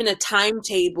even a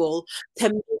timetable to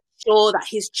make sure that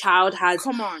His child has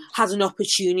an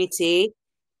opportunity.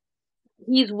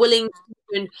 He's willing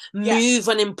to move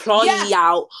an employee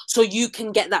out so you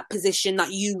can get that position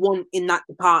that you want in that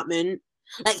department.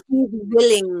 Like He's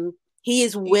willing. He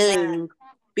is willing.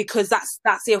 Because that's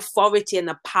the authority and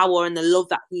the power and the love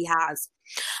that He has.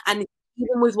 And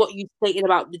even with what you stated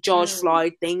about the George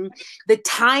Floyd thing, the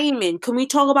timing, can we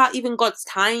talk about even God's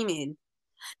timing?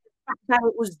 The fact that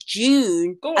it was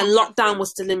June and lockdown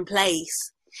was still in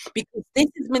place. because this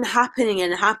has been happening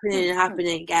and happening and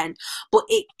happening again. But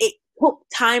it took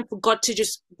time for God to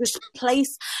just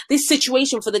place this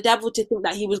situation for the devil to think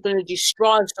that he was going to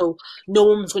destroy, so no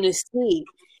one's going to see.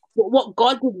 But what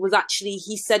God did was actually,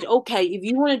 he said, okay, if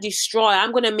you want to destroy,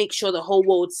 I'm going to make sure the whole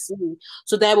world see,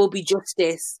 so there will be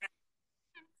justice.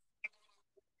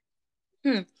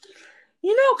 You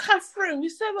know, Katherine, we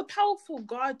serve a powerful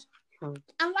God. And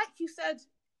like you said,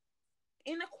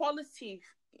 inequality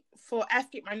for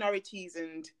ethnic minorities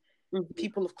and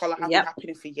people of color have been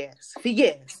happening for years. For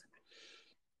years.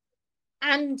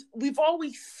 And we've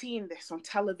always seen this on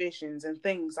televisions and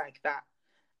things like that.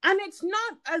 And it's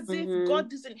not as if God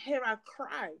doesn't hear our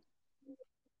cry.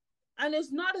 And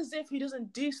it's not as if he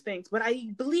doesn't do things. But I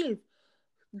believe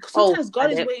sometimes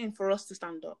God is waiting for us to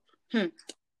stand up.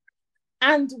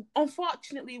 And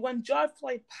unfortunately, when George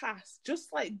Floyd passed,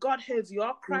 just like God heard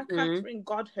your cry, Katherine,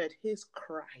 God heard his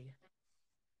cry.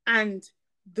 And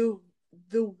the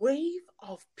wave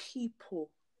of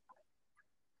people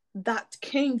that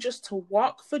came just to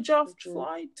walk for George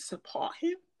Floyd, to support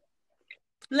him,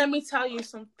 let me tell you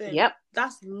something.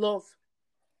 That's love.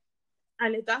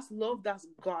 And if that's love, that's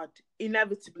God.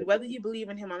 Inevitably. Whether you believe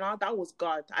in him or not, that was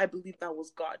God. I believe that was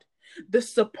God. The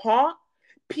support,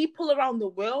 people around the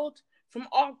world, from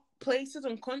all places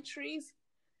and countries,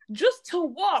 just to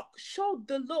walk, showed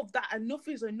the love that enough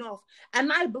is enough.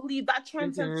 And I believe that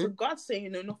transcends to God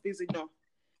saying enough is enough.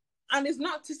 And it's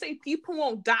not to say people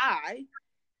won't die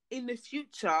in the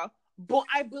future, but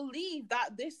I believe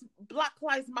that this Black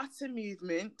Lives Matter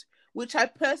movement, which I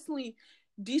personally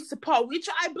do support, which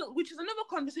is another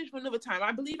conversation for another time.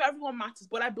 I believe everyone matters,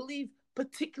 but I believe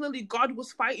particularly God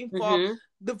was fighting for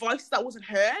the voice that wasn't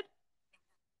heard.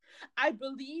 I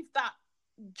believe that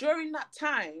during that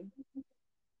time,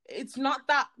 it's not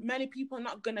that many people are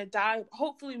not going to die.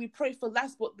 Hopefully we pray for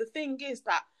less, but the thing is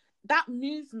that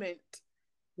movement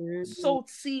sowed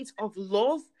seeds of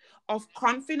love, of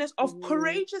confidence, of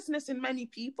courageousness in many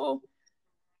people.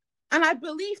 And I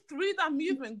believe through that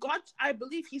movement, God, I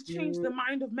believe he's changed the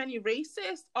mind of many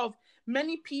racists, of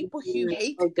many people who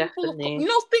hate people. You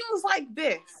know, things like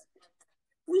this.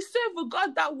 We serve a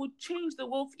God that would change the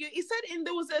world for you. He said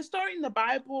there was a story in the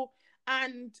Bible,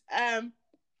 and I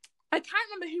can't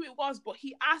remember who it was, but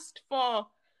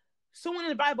someone in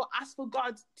the Bible asked for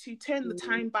God to turn the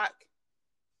time back.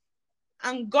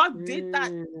 And God did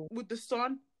that with the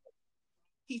sun.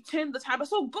 He turned the time back.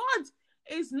 So God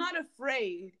is not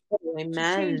afraid to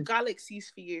change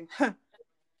galaxies for you.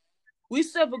 We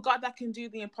serve a God that can do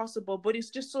the impossible, but it's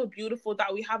just so beautiful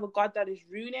that we have a God that is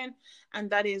ruling and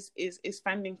that is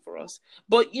fending for us.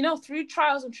 But, you know, through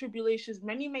trials and tribulations,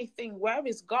 many may think, where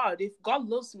is God? If God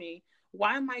loves me,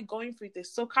 why am I going through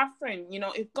this? So, Katherine, you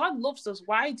know, if God loves us,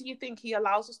 why do you think he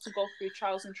allows us to go through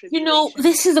trials and tribulations? You know,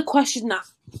 this is a question that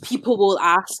people will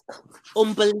ask,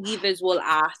 unbelievers will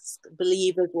ask,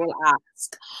 believers will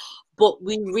ask. But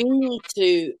we really need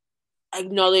to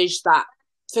acknowledge that,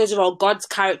 first of all, God's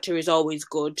character is always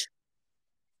good.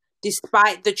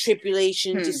 Despite the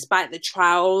tribulation, despite the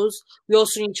trials, we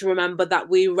also need to remember that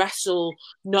we wrestle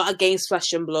not against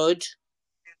flesh and blood,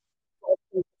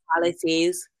 but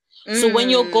principalities. So when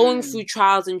you're going through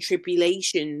trials and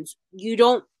tribulations, you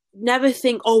don't never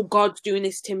think, oh, God's doing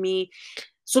this to me.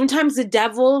 Sometimes the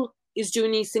devil is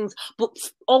doing these things, but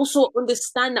also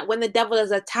understand that when the devil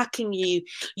is attacking you,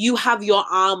 you have your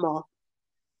armor.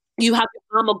 You have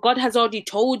your armor. God has already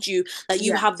told you that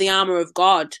you have the armor of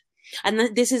God.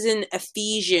 And this is in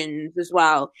Ephesians as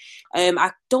well.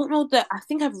 I don't know that, I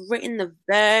think I've written the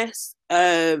verse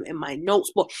in my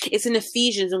notes, but it's in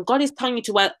Ephesians, and God is telling you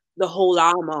to wear the whole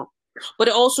armor. But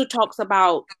it also talks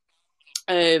about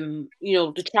you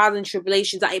know, the trials and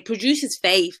tribulations, that it produces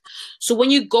faith. So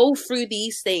when you go through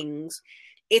these things,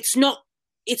 it's not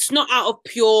out of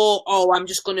pure, oh, I'm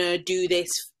just gonna do this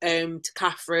to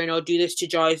Katherine or do this to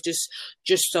Joyce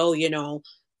just so, you know,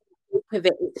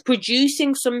 it's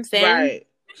producing something. Right.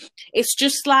 It's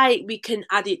just like we can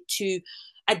add it to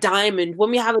a diamond.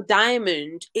 When we have a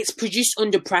diamond, it's produced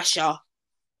under pressure.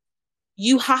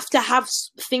 You have to have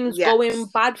things going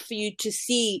bad for you to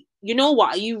see, you know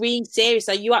what, are you really serious?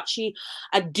 Are you actually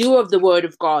a doer of the word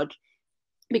of God?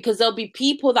 Because there'll be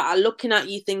people that are looking at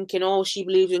you thinking, oh, she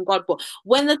believes in God. But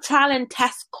when the trial and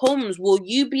test comes, will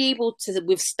you be able to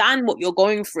withstand what you're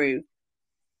going through?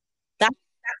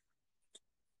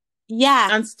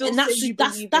 And still that's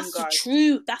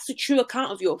the true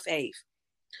account of your faith.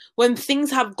 When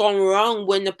things have gone wrong,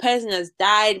 when the person has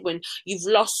died, when you've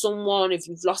lost someone, if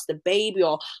you've lost a baby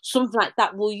or something like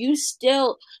that, will you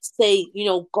still say, you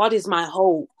know, God is my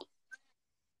hope?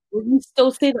 Will you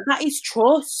still say that? That is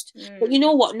trust. But you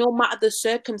know what? No matter the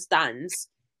circumstance,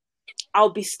 I'll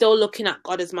be still looking at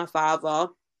God as my father.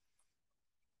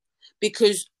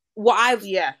 Because what I've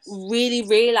really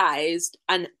realized,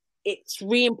 and it's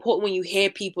really important when you hear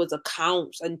people's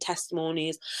accounts and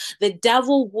testimonies, the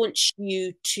devil wants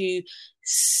you to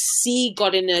see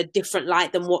God in a different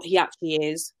light than what he actually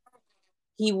is.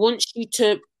 He wants you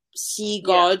to see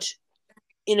God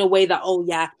in a way that, oh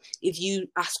yeah, if you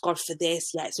ask God for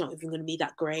this, it's not even going to be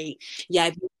that great.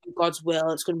 If you do God's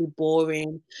will, it's going to be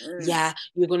boring.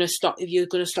 You're going to stop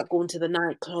going to the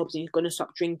nightclubs and you're going to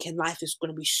stop drinking. Life is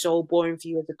going to be so boring for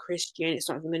you as a Christian. It's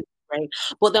not even going to be great.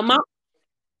 But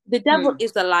the devil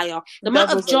is a liar. The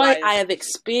amount of joy I have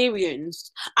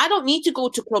experienced, I don't need to go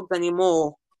to clubs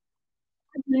anymore.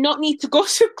 I do not need to go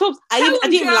to clubs. I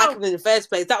didn't even like them in the first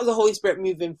place. That was the Holy Spirit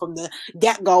moving from the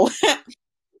get-go.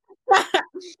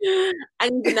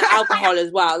 And even the alcohol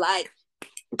as well. Like,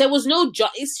 there was no joy.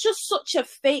 It's just such a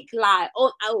fake lie.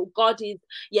 Oh, God is,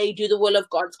 you do the will of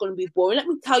God, it's going to be boring. Let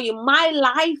me tell you, my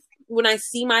life, when I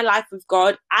see my life with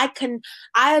God, I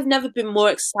have never been more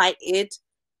excited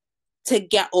to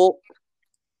get up.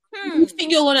 You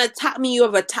think you're gonna attack me? You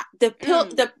have attacked the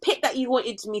pit that you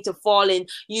wanted me to fall in.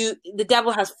 The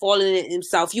devil has fallen in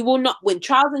himself. You will not win.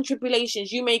 Trials and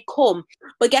tribulations, you may come,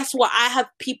 but guess what? I have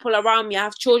people around me. I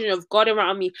have children of God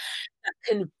around me that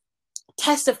can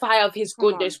testify of His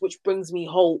goodness, which brings me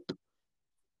hope.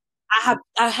 I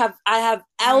have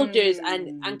elders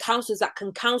and counselors that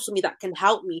can counsel me, that can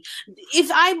help me.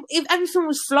 If everything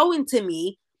was flowing to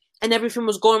me and everything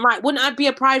was going right, wouldn't I be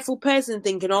a prideful person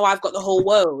thinking, oh, I've got the whole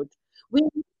world? We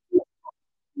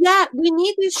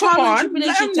need these trials and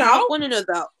tribulations to help one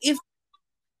another. If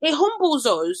it humbles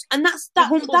us, and that's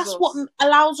what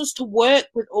allows us to work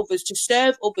with others, to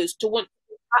serve others, to want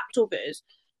to impact others.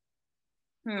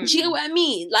 Do you know what I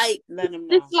mean? Like,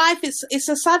 this life it's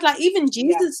a sad life. Even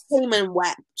Jesus came and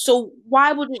wept. So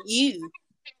why wouldn't you?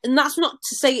 And that's not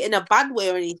to say it in a bad way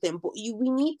or anything, but we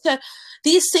need to.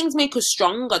 These things make us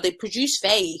stronger. They produce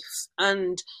faith,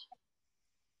 and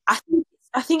I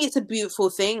think it's a beautiful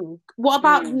thing. What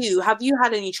about you? Have you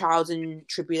had any trials and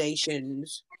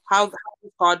tribulations? How has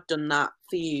God done that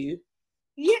for you?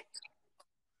 Yeah.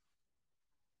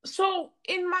 So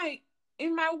in my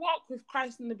walk with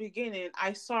Christ in the beginning,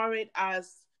 I saw it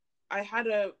as, I had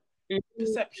a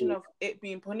perception of it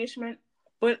being punishment.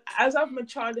 But as I've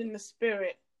matured in the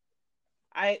spirit,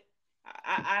 I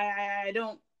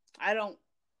don't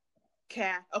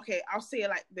care. Okay, I'll say it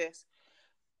like this.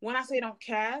 When I say don't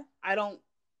care, I don't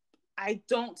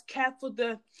care for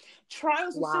the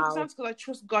trials and circumstances, because I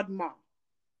trust God more.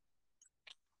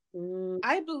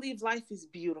 I believe life is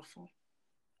beautiful.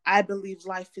 I believe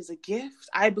life is a gift.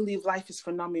 I believe life is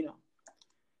phenomenal.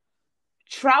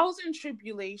 Trials and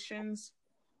tribulations,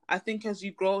 I think as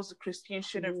you grow as a Christian,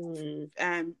 shouldn't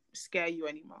scare you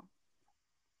anymore.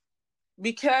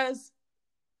 Because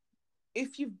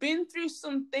if you've been through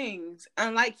some things,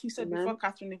 and like you said before,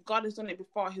 Catherine, if God has done it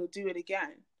before, He'll do it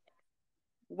again.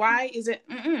 Why is it?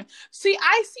 See,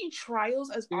 I see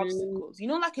trials as obstacles. You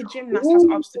know, like a gymnast has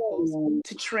obstacles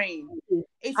to train.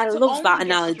 It's I love that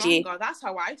analogy. Stronger. That's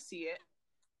how I see it.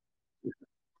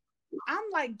 I'm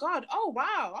like, God, oh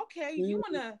wow, okay, you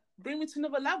want to bring me to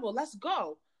another level, let's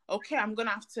go. Okay, I'm gonna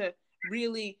have to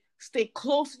really stay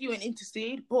close to you and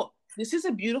intercede, but this is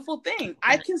a beautiful thing.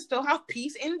 I can still have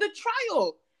peace in the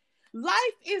trial. Life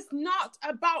is not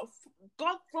about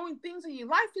God throwing things at you.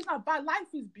 Life is not bad.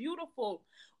 Life is beautiful.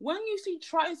 When you see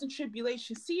trials and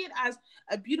tribulations, see it as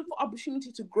a beautiful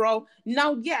opportunity to grow.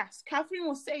 Now, yes, Catherine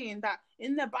was saying that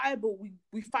in the Bible,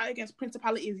 we fight against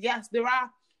principalities. Yes, there are,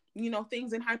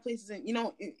 things in high places and,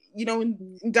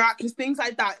 in darkness, things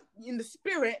like that. In the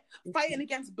spirit, fighting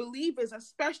against believers,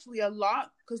 especially a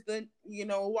lot, because then,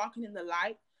 walking in the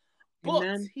light.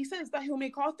 But He says that He'll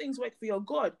make all things work for your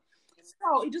good.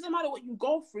 So it doesn't matter what you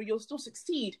go through, you'll still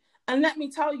succeed. And let me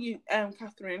tell you,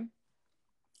 Catherine,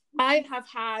 I have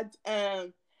had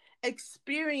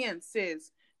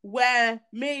experiences where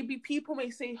maybe people may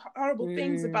say horrible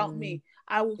things about me.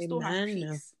 I will still have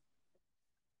peace.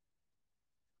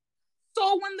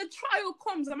 So when the trial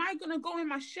comes, am I going to go in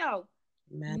my shell?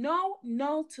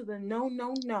 No to the no.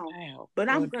 But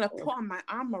I'm going to put on my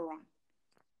armor on.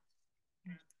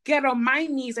 Get on my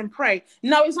knees and pray.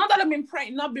 Now, it's not that I've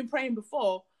been praying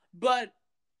before, but,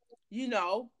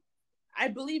 I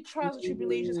believe trials and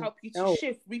tribulations help you to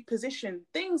shift, reposition,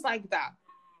 things like that.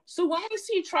 So when we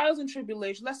see trials and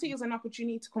tribulations, let's see it as an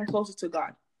opportunity to come closer to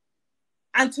God.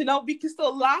 And to know we can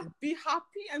still laugh, be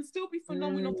happy, and still be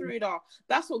phenomenal through it all.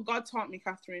 That's what God taught me,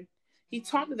 Catherine. He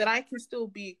taught me that I can still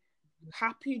be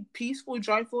happy, peaceful,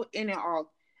 joyful in it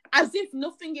all. As if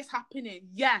nothing is happening.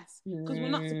 Yes, because we're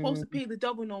not supposed to pay the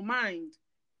devil no mind.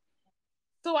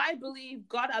 So I believe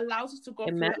God allows us to go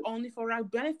through Amen. it only for our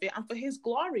benefit and for His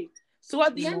glory. So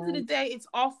at the end of the Amen. day, it's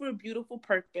all for a beautiful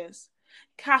purpose.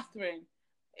 Katherine,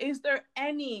 is there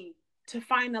any, to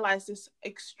finalize this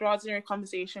extraordinary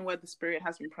conversation where the Spirit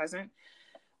has been present,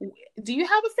 do you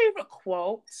have a favorite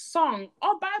quote, song,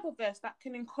 or Bible verse that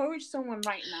can encourage someone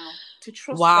right now to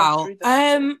trust God Wow. through the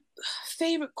battle?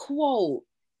 Favorite quote.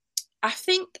 I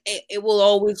think it will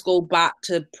always go back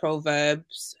to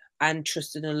Proverbs and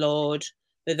trust in the Lord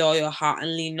with all your heart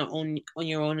and lean not on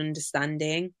your own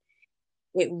understanding.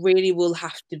 It really will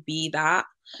have to be that,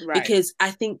 Right. because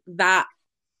I think that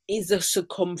is the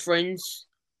circumference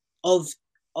of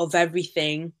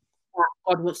everything that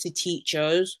God wants to teach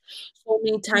us. So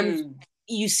many times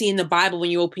you see in the Bible, when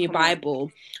you open your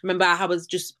Bible, remember I was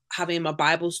just having my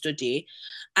Bible study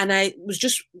and I was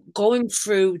just going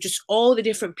through just all the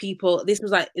different people. This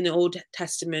was like in the Old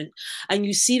Testament, and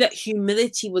you see that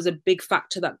humility was a big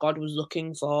factor that God was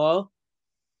looking for.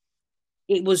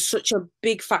 It was such a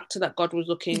big factor that God was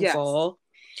looking for.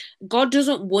 God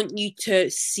doesn't want you to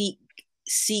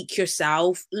seek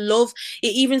yourself. Love, it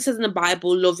even says in the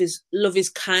Bible, love is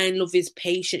kind, love is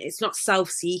patient. It's not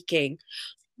self-seeking.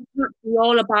 It's not be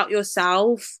all about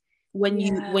yourself when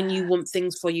you want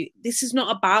things for you. This is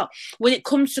not about, when it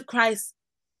comes to Christ,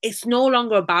 it's no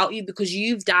longer about you, because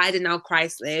you've died and now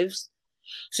Christ lives.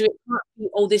 So it can't be,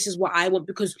 oh, this is what I want,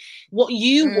 because what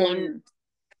you want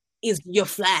is your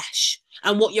flesh,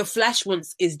 and what your flesh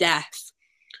wants is death.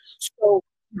 So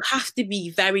you have to be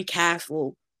very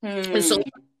careful. And so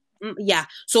yeah,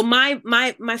 so my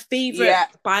favorite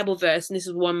Bible verse, and this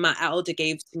is one my elder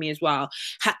gave to me as well,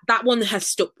 that one has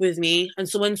stuck with me. And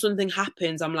so when something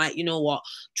happens, I'm like, you know what,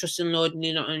 trust in the Lord and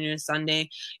lean not on your understanding,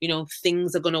 you know,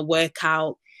 things are gonna work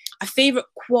out. A favorite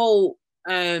quote,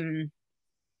 I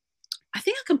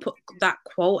think I can put that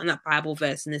quote and that Bible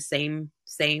verse in the same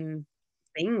thing,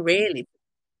 really.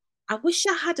 I wish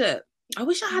I had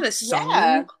a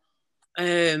song.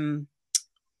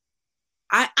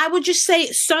 I would just say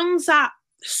songs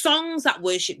that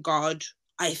worship God,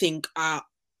 I think, are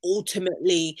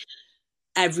ultimately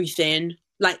everything.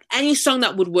 Like any song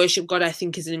that would worship God, I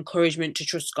think, is an encouragement to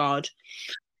trust God.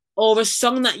 Or a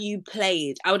song that you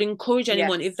played, I would encourage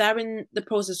anyone, if they're in the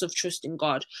process of trusting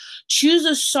God, choose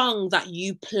a song that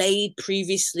you played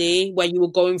previously where you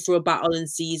were going through a battle in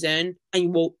season and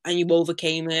you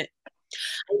overcame it.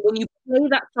 And when you play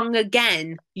that song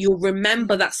again, you'll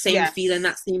remember that same feeling,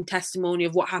 that same testimony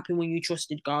of what happened when you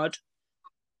trusted God.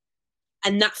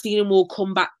 And that feeling will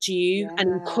come back to you and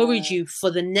encourage you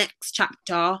for the next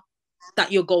chapter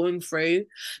that you're going through.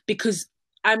 Because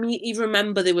I mean, even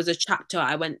remember there was a chapter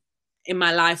I went in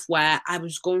my life where I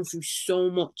was going through so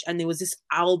much, and there was this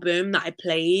album that I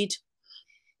played,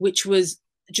 which was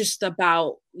just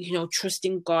about, you know,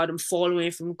 trusting God and falling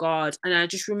away from God. And I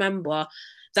just remember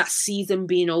that season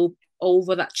being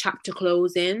over, that chapter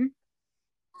closing.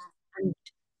 And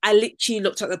I literally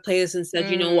looked at the players and said,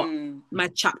 you know what, my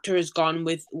chapter is gone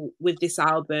with this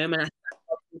album.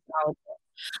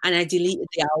 And I deleted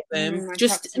the album.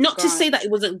 Just not to say that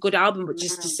it wasn't a good album, but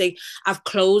just to say I've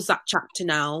closed that chapter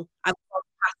now. I've gone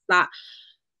past that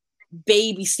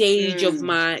baby stage of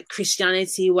my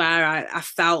Christianity where I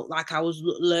felt like I was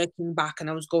lurking back and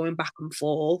I was going back and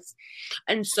forth.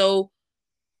 And so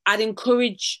I'd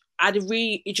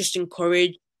really just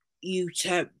encourage you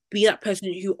to be that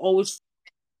person who always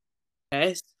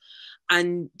first,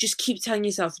 and just keep telling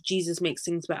yourself, Jesus makes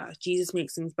things better. Jesus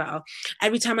makes things better.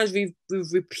 Every time I've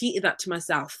repeated that to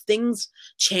myself, things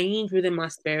change within my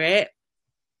spirit.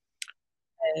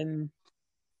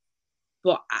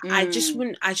 But I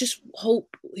just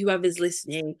hope whoever's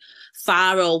listening,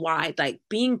 far or wide, like,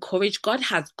 be encouraged. God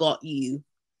has got you.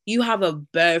 You have a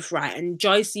birthright. And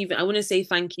Joyce, even, I want to say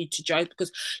thank you to Joyce,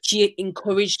 because she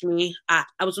encouraged me. I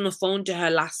was on the phone to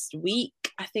her last week,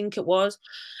 I think it was.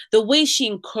 The way she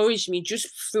encouraged me just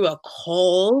through a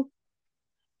call,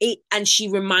 and she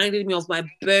reminded me of my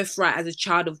birthright as a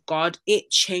child of God,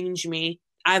 it changed me.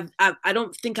 I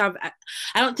don't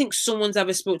think someone's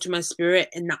ever spoke to my spirit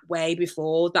in that way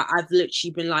before, that I've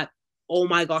literally been like, oh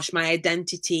my gosh, my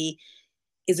identity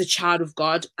is a child of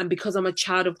God, and because I'm a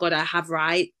child of God, I have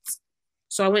rights.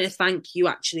 So I want to thank you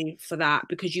actually for that,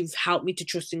 because you've helped me to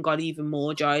trust in God even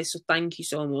more, Joyce. So thank you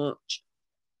so much.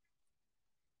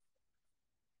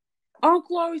 Oh,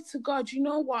 glory to God. You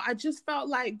know what? I just felt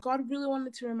like God really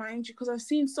wanted to remind you, because I've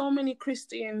seen so many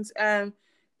Christians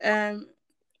Katherine,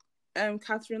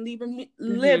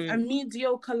 live a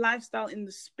mediocre lifestyle in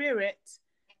the spirit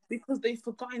because they've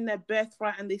forgotten their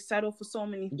birthright and they settle for so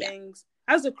many things.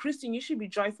 As a Christian, you should be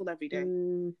joyful every day.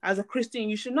 As a Christian,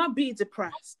 you should not be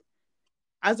depressed.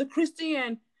 As a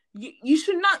Christian, You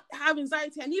should not have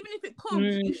anxiety. And even if it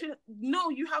comes, Mm. you should know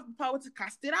you have the power to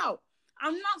cast it out.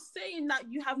 I'm not saying that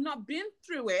you have not been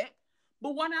through it,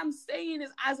 but what I'm saying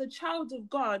is, as a child of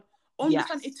God,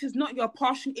 understand Yes. it is not your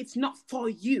portion. It's not for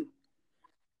you.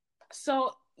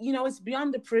 So, it's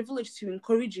beyond the privilege to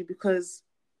encourage you, because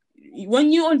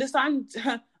when you understand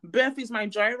birth is my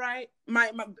joy, right?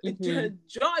 My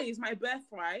joy is my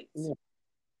birthright. Yeah.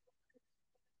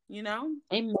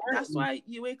 Amen. That's why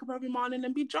you wake up every morning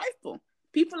and be joyful.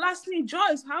 People ask me,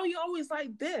 Joyce, how are you always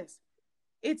like this?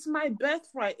 It's my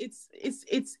birthright. It's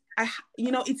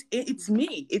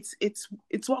me.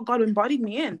 It's what God embodied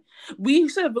me in. We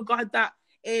serve a God that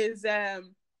is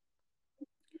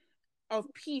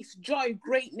of peace, joy,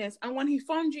 greatness. And when he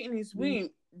formed you in his womb,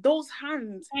 those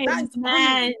hands, that is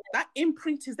on you. That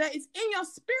imprint is there. It's in your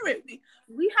spirit.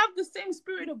 We have the same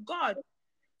spirit of God.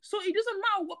 So it doesn't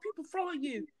matter what people throw at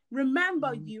you.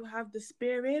 Remember, you have the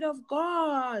spirit of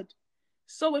God.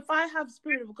 So if I have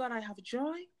spirit of God, I have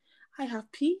joy, I have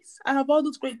peace, I have all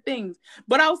those great things.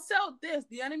 But I'll sell this.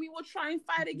 The enemy will try and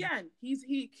fight again.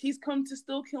 He's come to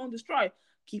still kill and destroy.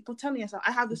 Keep on telling yourself,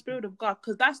 I have the spirit of God,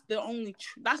 because that's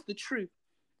that's the truth.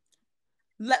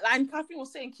 And Katherine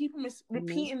was saying, keep on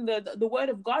repeating the word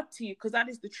of God to you, because that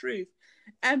is the truth.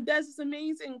 And there's this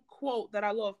amazing quote that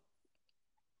I love,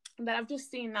 that I've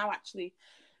just seen now, actually.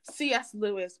 C.S.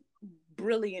 Lewis,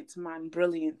 brilliant man,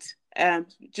 brilliant.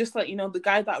 Just like, the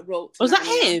guy that wrote Was Narnia,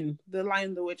 that him? The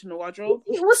Lion, the Witch, and the Wardrobe.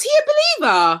 Was he a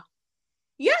believer?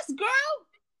 Yes, girl.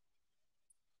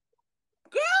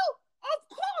 Of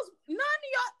course,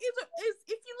 Narnia is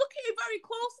if you look at it very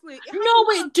closely.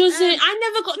 No, it doesn't.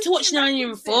 I never got to watch Narnia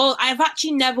in full. I've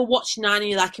actually never watched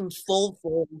Narnia like in full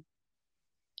form.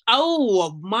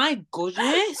 Oh my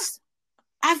goodness.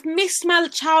 I've missed my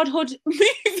childhood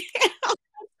movie.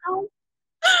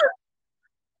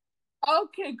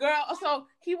 Okay, girl. So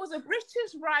he was a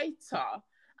British writer,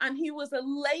 and he was a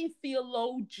lay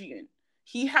theologian.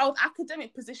 He held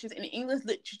academic positions in English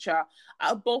literature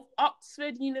at both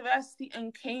Oxford University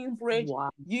and Cambridge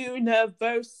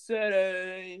University.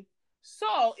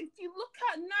 So if you look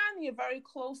at Narnia very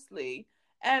closely,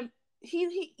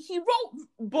 he wrote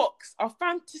books of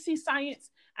fantasy, science,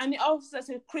 and he also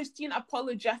says Christian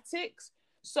apologetics.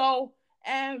 So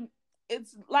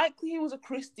it's likely he was a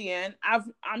Christian. I've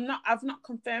not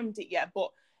confirmed it yet,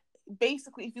 but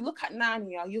basically, if you look at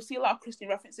Narnia, you'll see a lot of Christian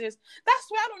references. That's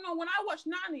why I don't know. When I watch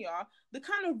Narnia, the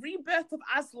kind of rebirth of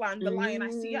Aslan, the lion,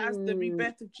 I see it as the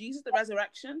rebirth of Jesus, the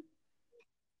resurrection.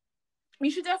 You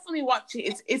should definitely watch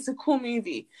it. It's a cool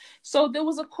movie. So there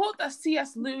was a quote that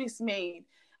C.S. Lewis made,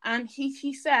 and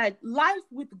he said, "Life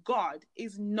with God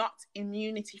is not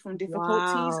immunity from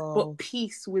difficulties, but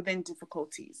peace within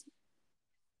difficulties."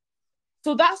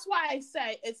 So that's why I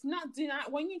say it's not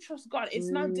when you trust God, it's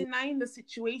not denying the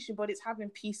situation, but it's having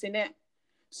peace in it.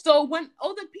 So when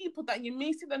other people that you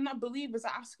may see that are not believers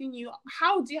are asking you,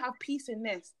 how do you have peace in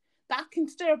this? That can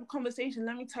stir up a conversation.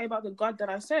 Let me tell you about the God that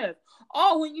I serve.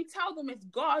 Or when you tell them it's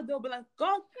God, they'll be like,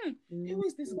 God, who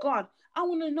is this God? I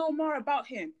want to know more about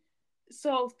him.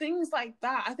 So things like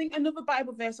that. I think another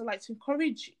Bible verse I'd like to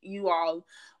encourage you all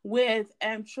with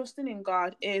trusting in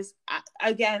God is,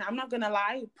 again, I'm not going to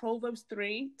lie, Proverbs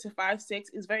 3-5-6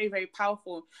 is very, very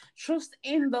powerful. Trust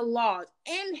in the Lord,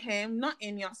 in him, not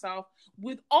in yourself,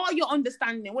 with all your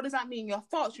understanding. What does that mean? Your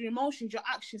thoughts, your emotions, your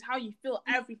actions, how you feel,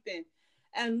 everything.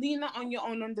 And lean not on your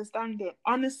own understanding.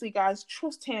 Honestly, guys,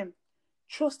 trust him.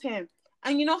 Trust him.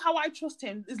 And you know how I trust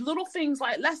him? There's little things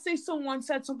like, let's say someone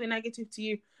said something negative to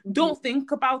you. Don't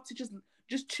think about it.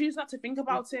 Just choose not to think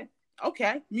about it.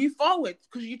 Okay, move forward,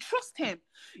 because you trust him.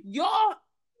 Your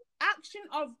action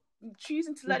of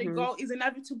choosing to let it go is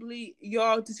inevitably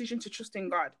your decision to trust in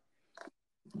God.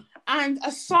 And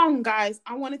a song, guys,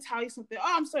 I want to tell you something.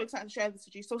 Oh, I'm so excited to share this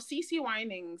with you. So CeCe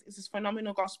Winans is this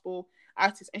phenomenal gospel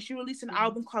artist, and she released an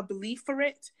album called Believe for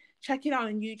It. Check it out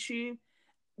on YouTube.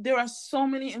 There are so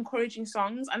many encouraging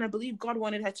songs, and I believe God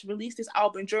wanted her to release this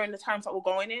album during the times that we're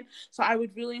going in. So I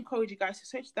would really encourage you guys to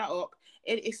search that up.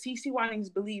 It is CeCe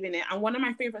Winans' Believe in It, and one of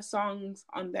my favorite songs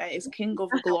on there is King of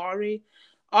Glory.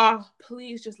 Oh,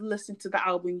 please just listen to the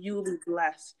album. You'll be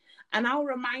blessed. And I'll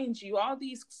remind you, all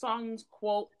these songs,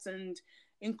 quotes, and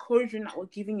encouragement that we're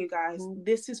giving you guys,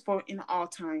 this is for in all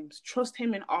times. Trust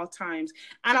him in all times.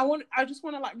 And I just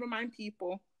want to remind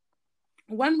people,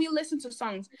 when we listen to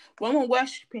songs, when we're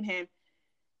worshiping him,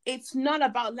 it's not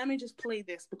about, let me just play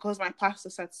this because my pastor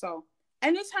said so.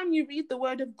 Anytime you read the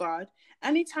word of God,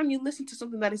 anytime you listen to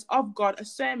something that is of God, a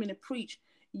sermon, a preach,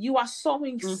 You are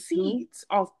sowing seeds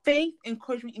of faith,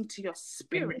 encouragement into your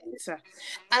spirit.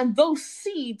 And those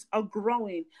seeds are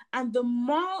growing. And the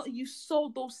more you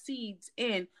sow those seeds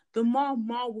in, the more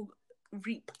will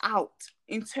reap out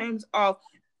in terms of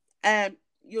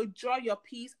your joy, your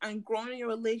peace, and growing your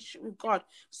relationship with God.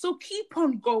 So keep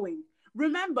on going.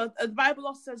 Remember, the Bible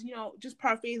also says, just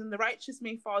paraphrasing, the righteous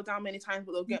may fall down many times,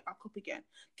 but they'll get back up again.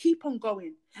 Keep on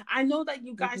going. I know that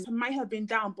you guys might have been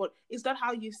down, but it's not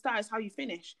how you start, it's how you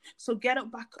finish. So get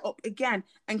up back up again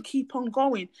and keep on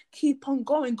going. Keep on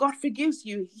going. God forgives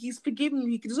you. He's forgiving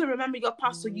you. He doesn't remember your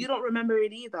past, so you don't remember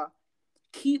it either.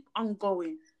 Keep on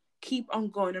going. Keep on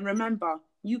going. And remember,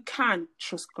 you can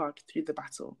trust God through the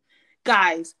battle.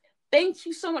 Guys, thank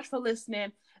you so much for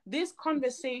listening. This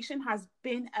conversation has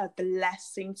been a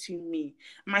blessing to me.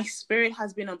 My spirit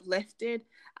has been uplifted.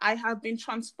 I have been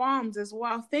transformed as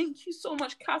well. Thank you so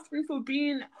much, Katherine, for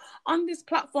being on this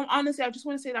platform. Honestly, I just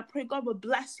want to say that I pray God will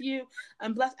bless you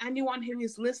and bless anyone who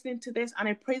is listening to this. And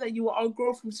I pray that you will all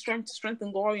grow from strength to strength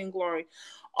and glory and glory.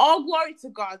 All glory to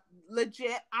God.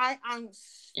 Legit, I am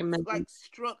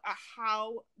struck at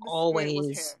how the Spirit was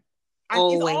here.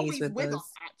 And is always with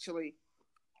us, actually.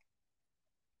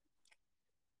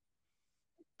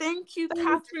 Thank you,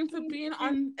 Katherine, for being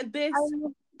on this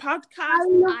podcast. I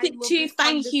loved it too.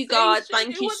 Thank you, God.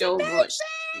 Thank you so much.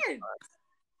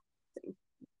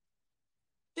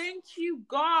 Thank you,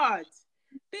 God.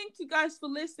 Thank you guys for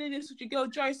listening. This is your girl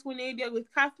Joyce Winadia with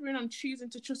Katherine on choosing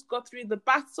to trust God through the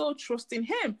battle, trusting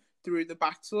Him through the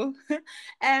battle.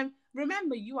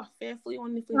 Remember, you are fearfully,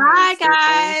 wonderfully made. Bye,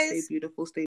 guys. Stay beautiful, stay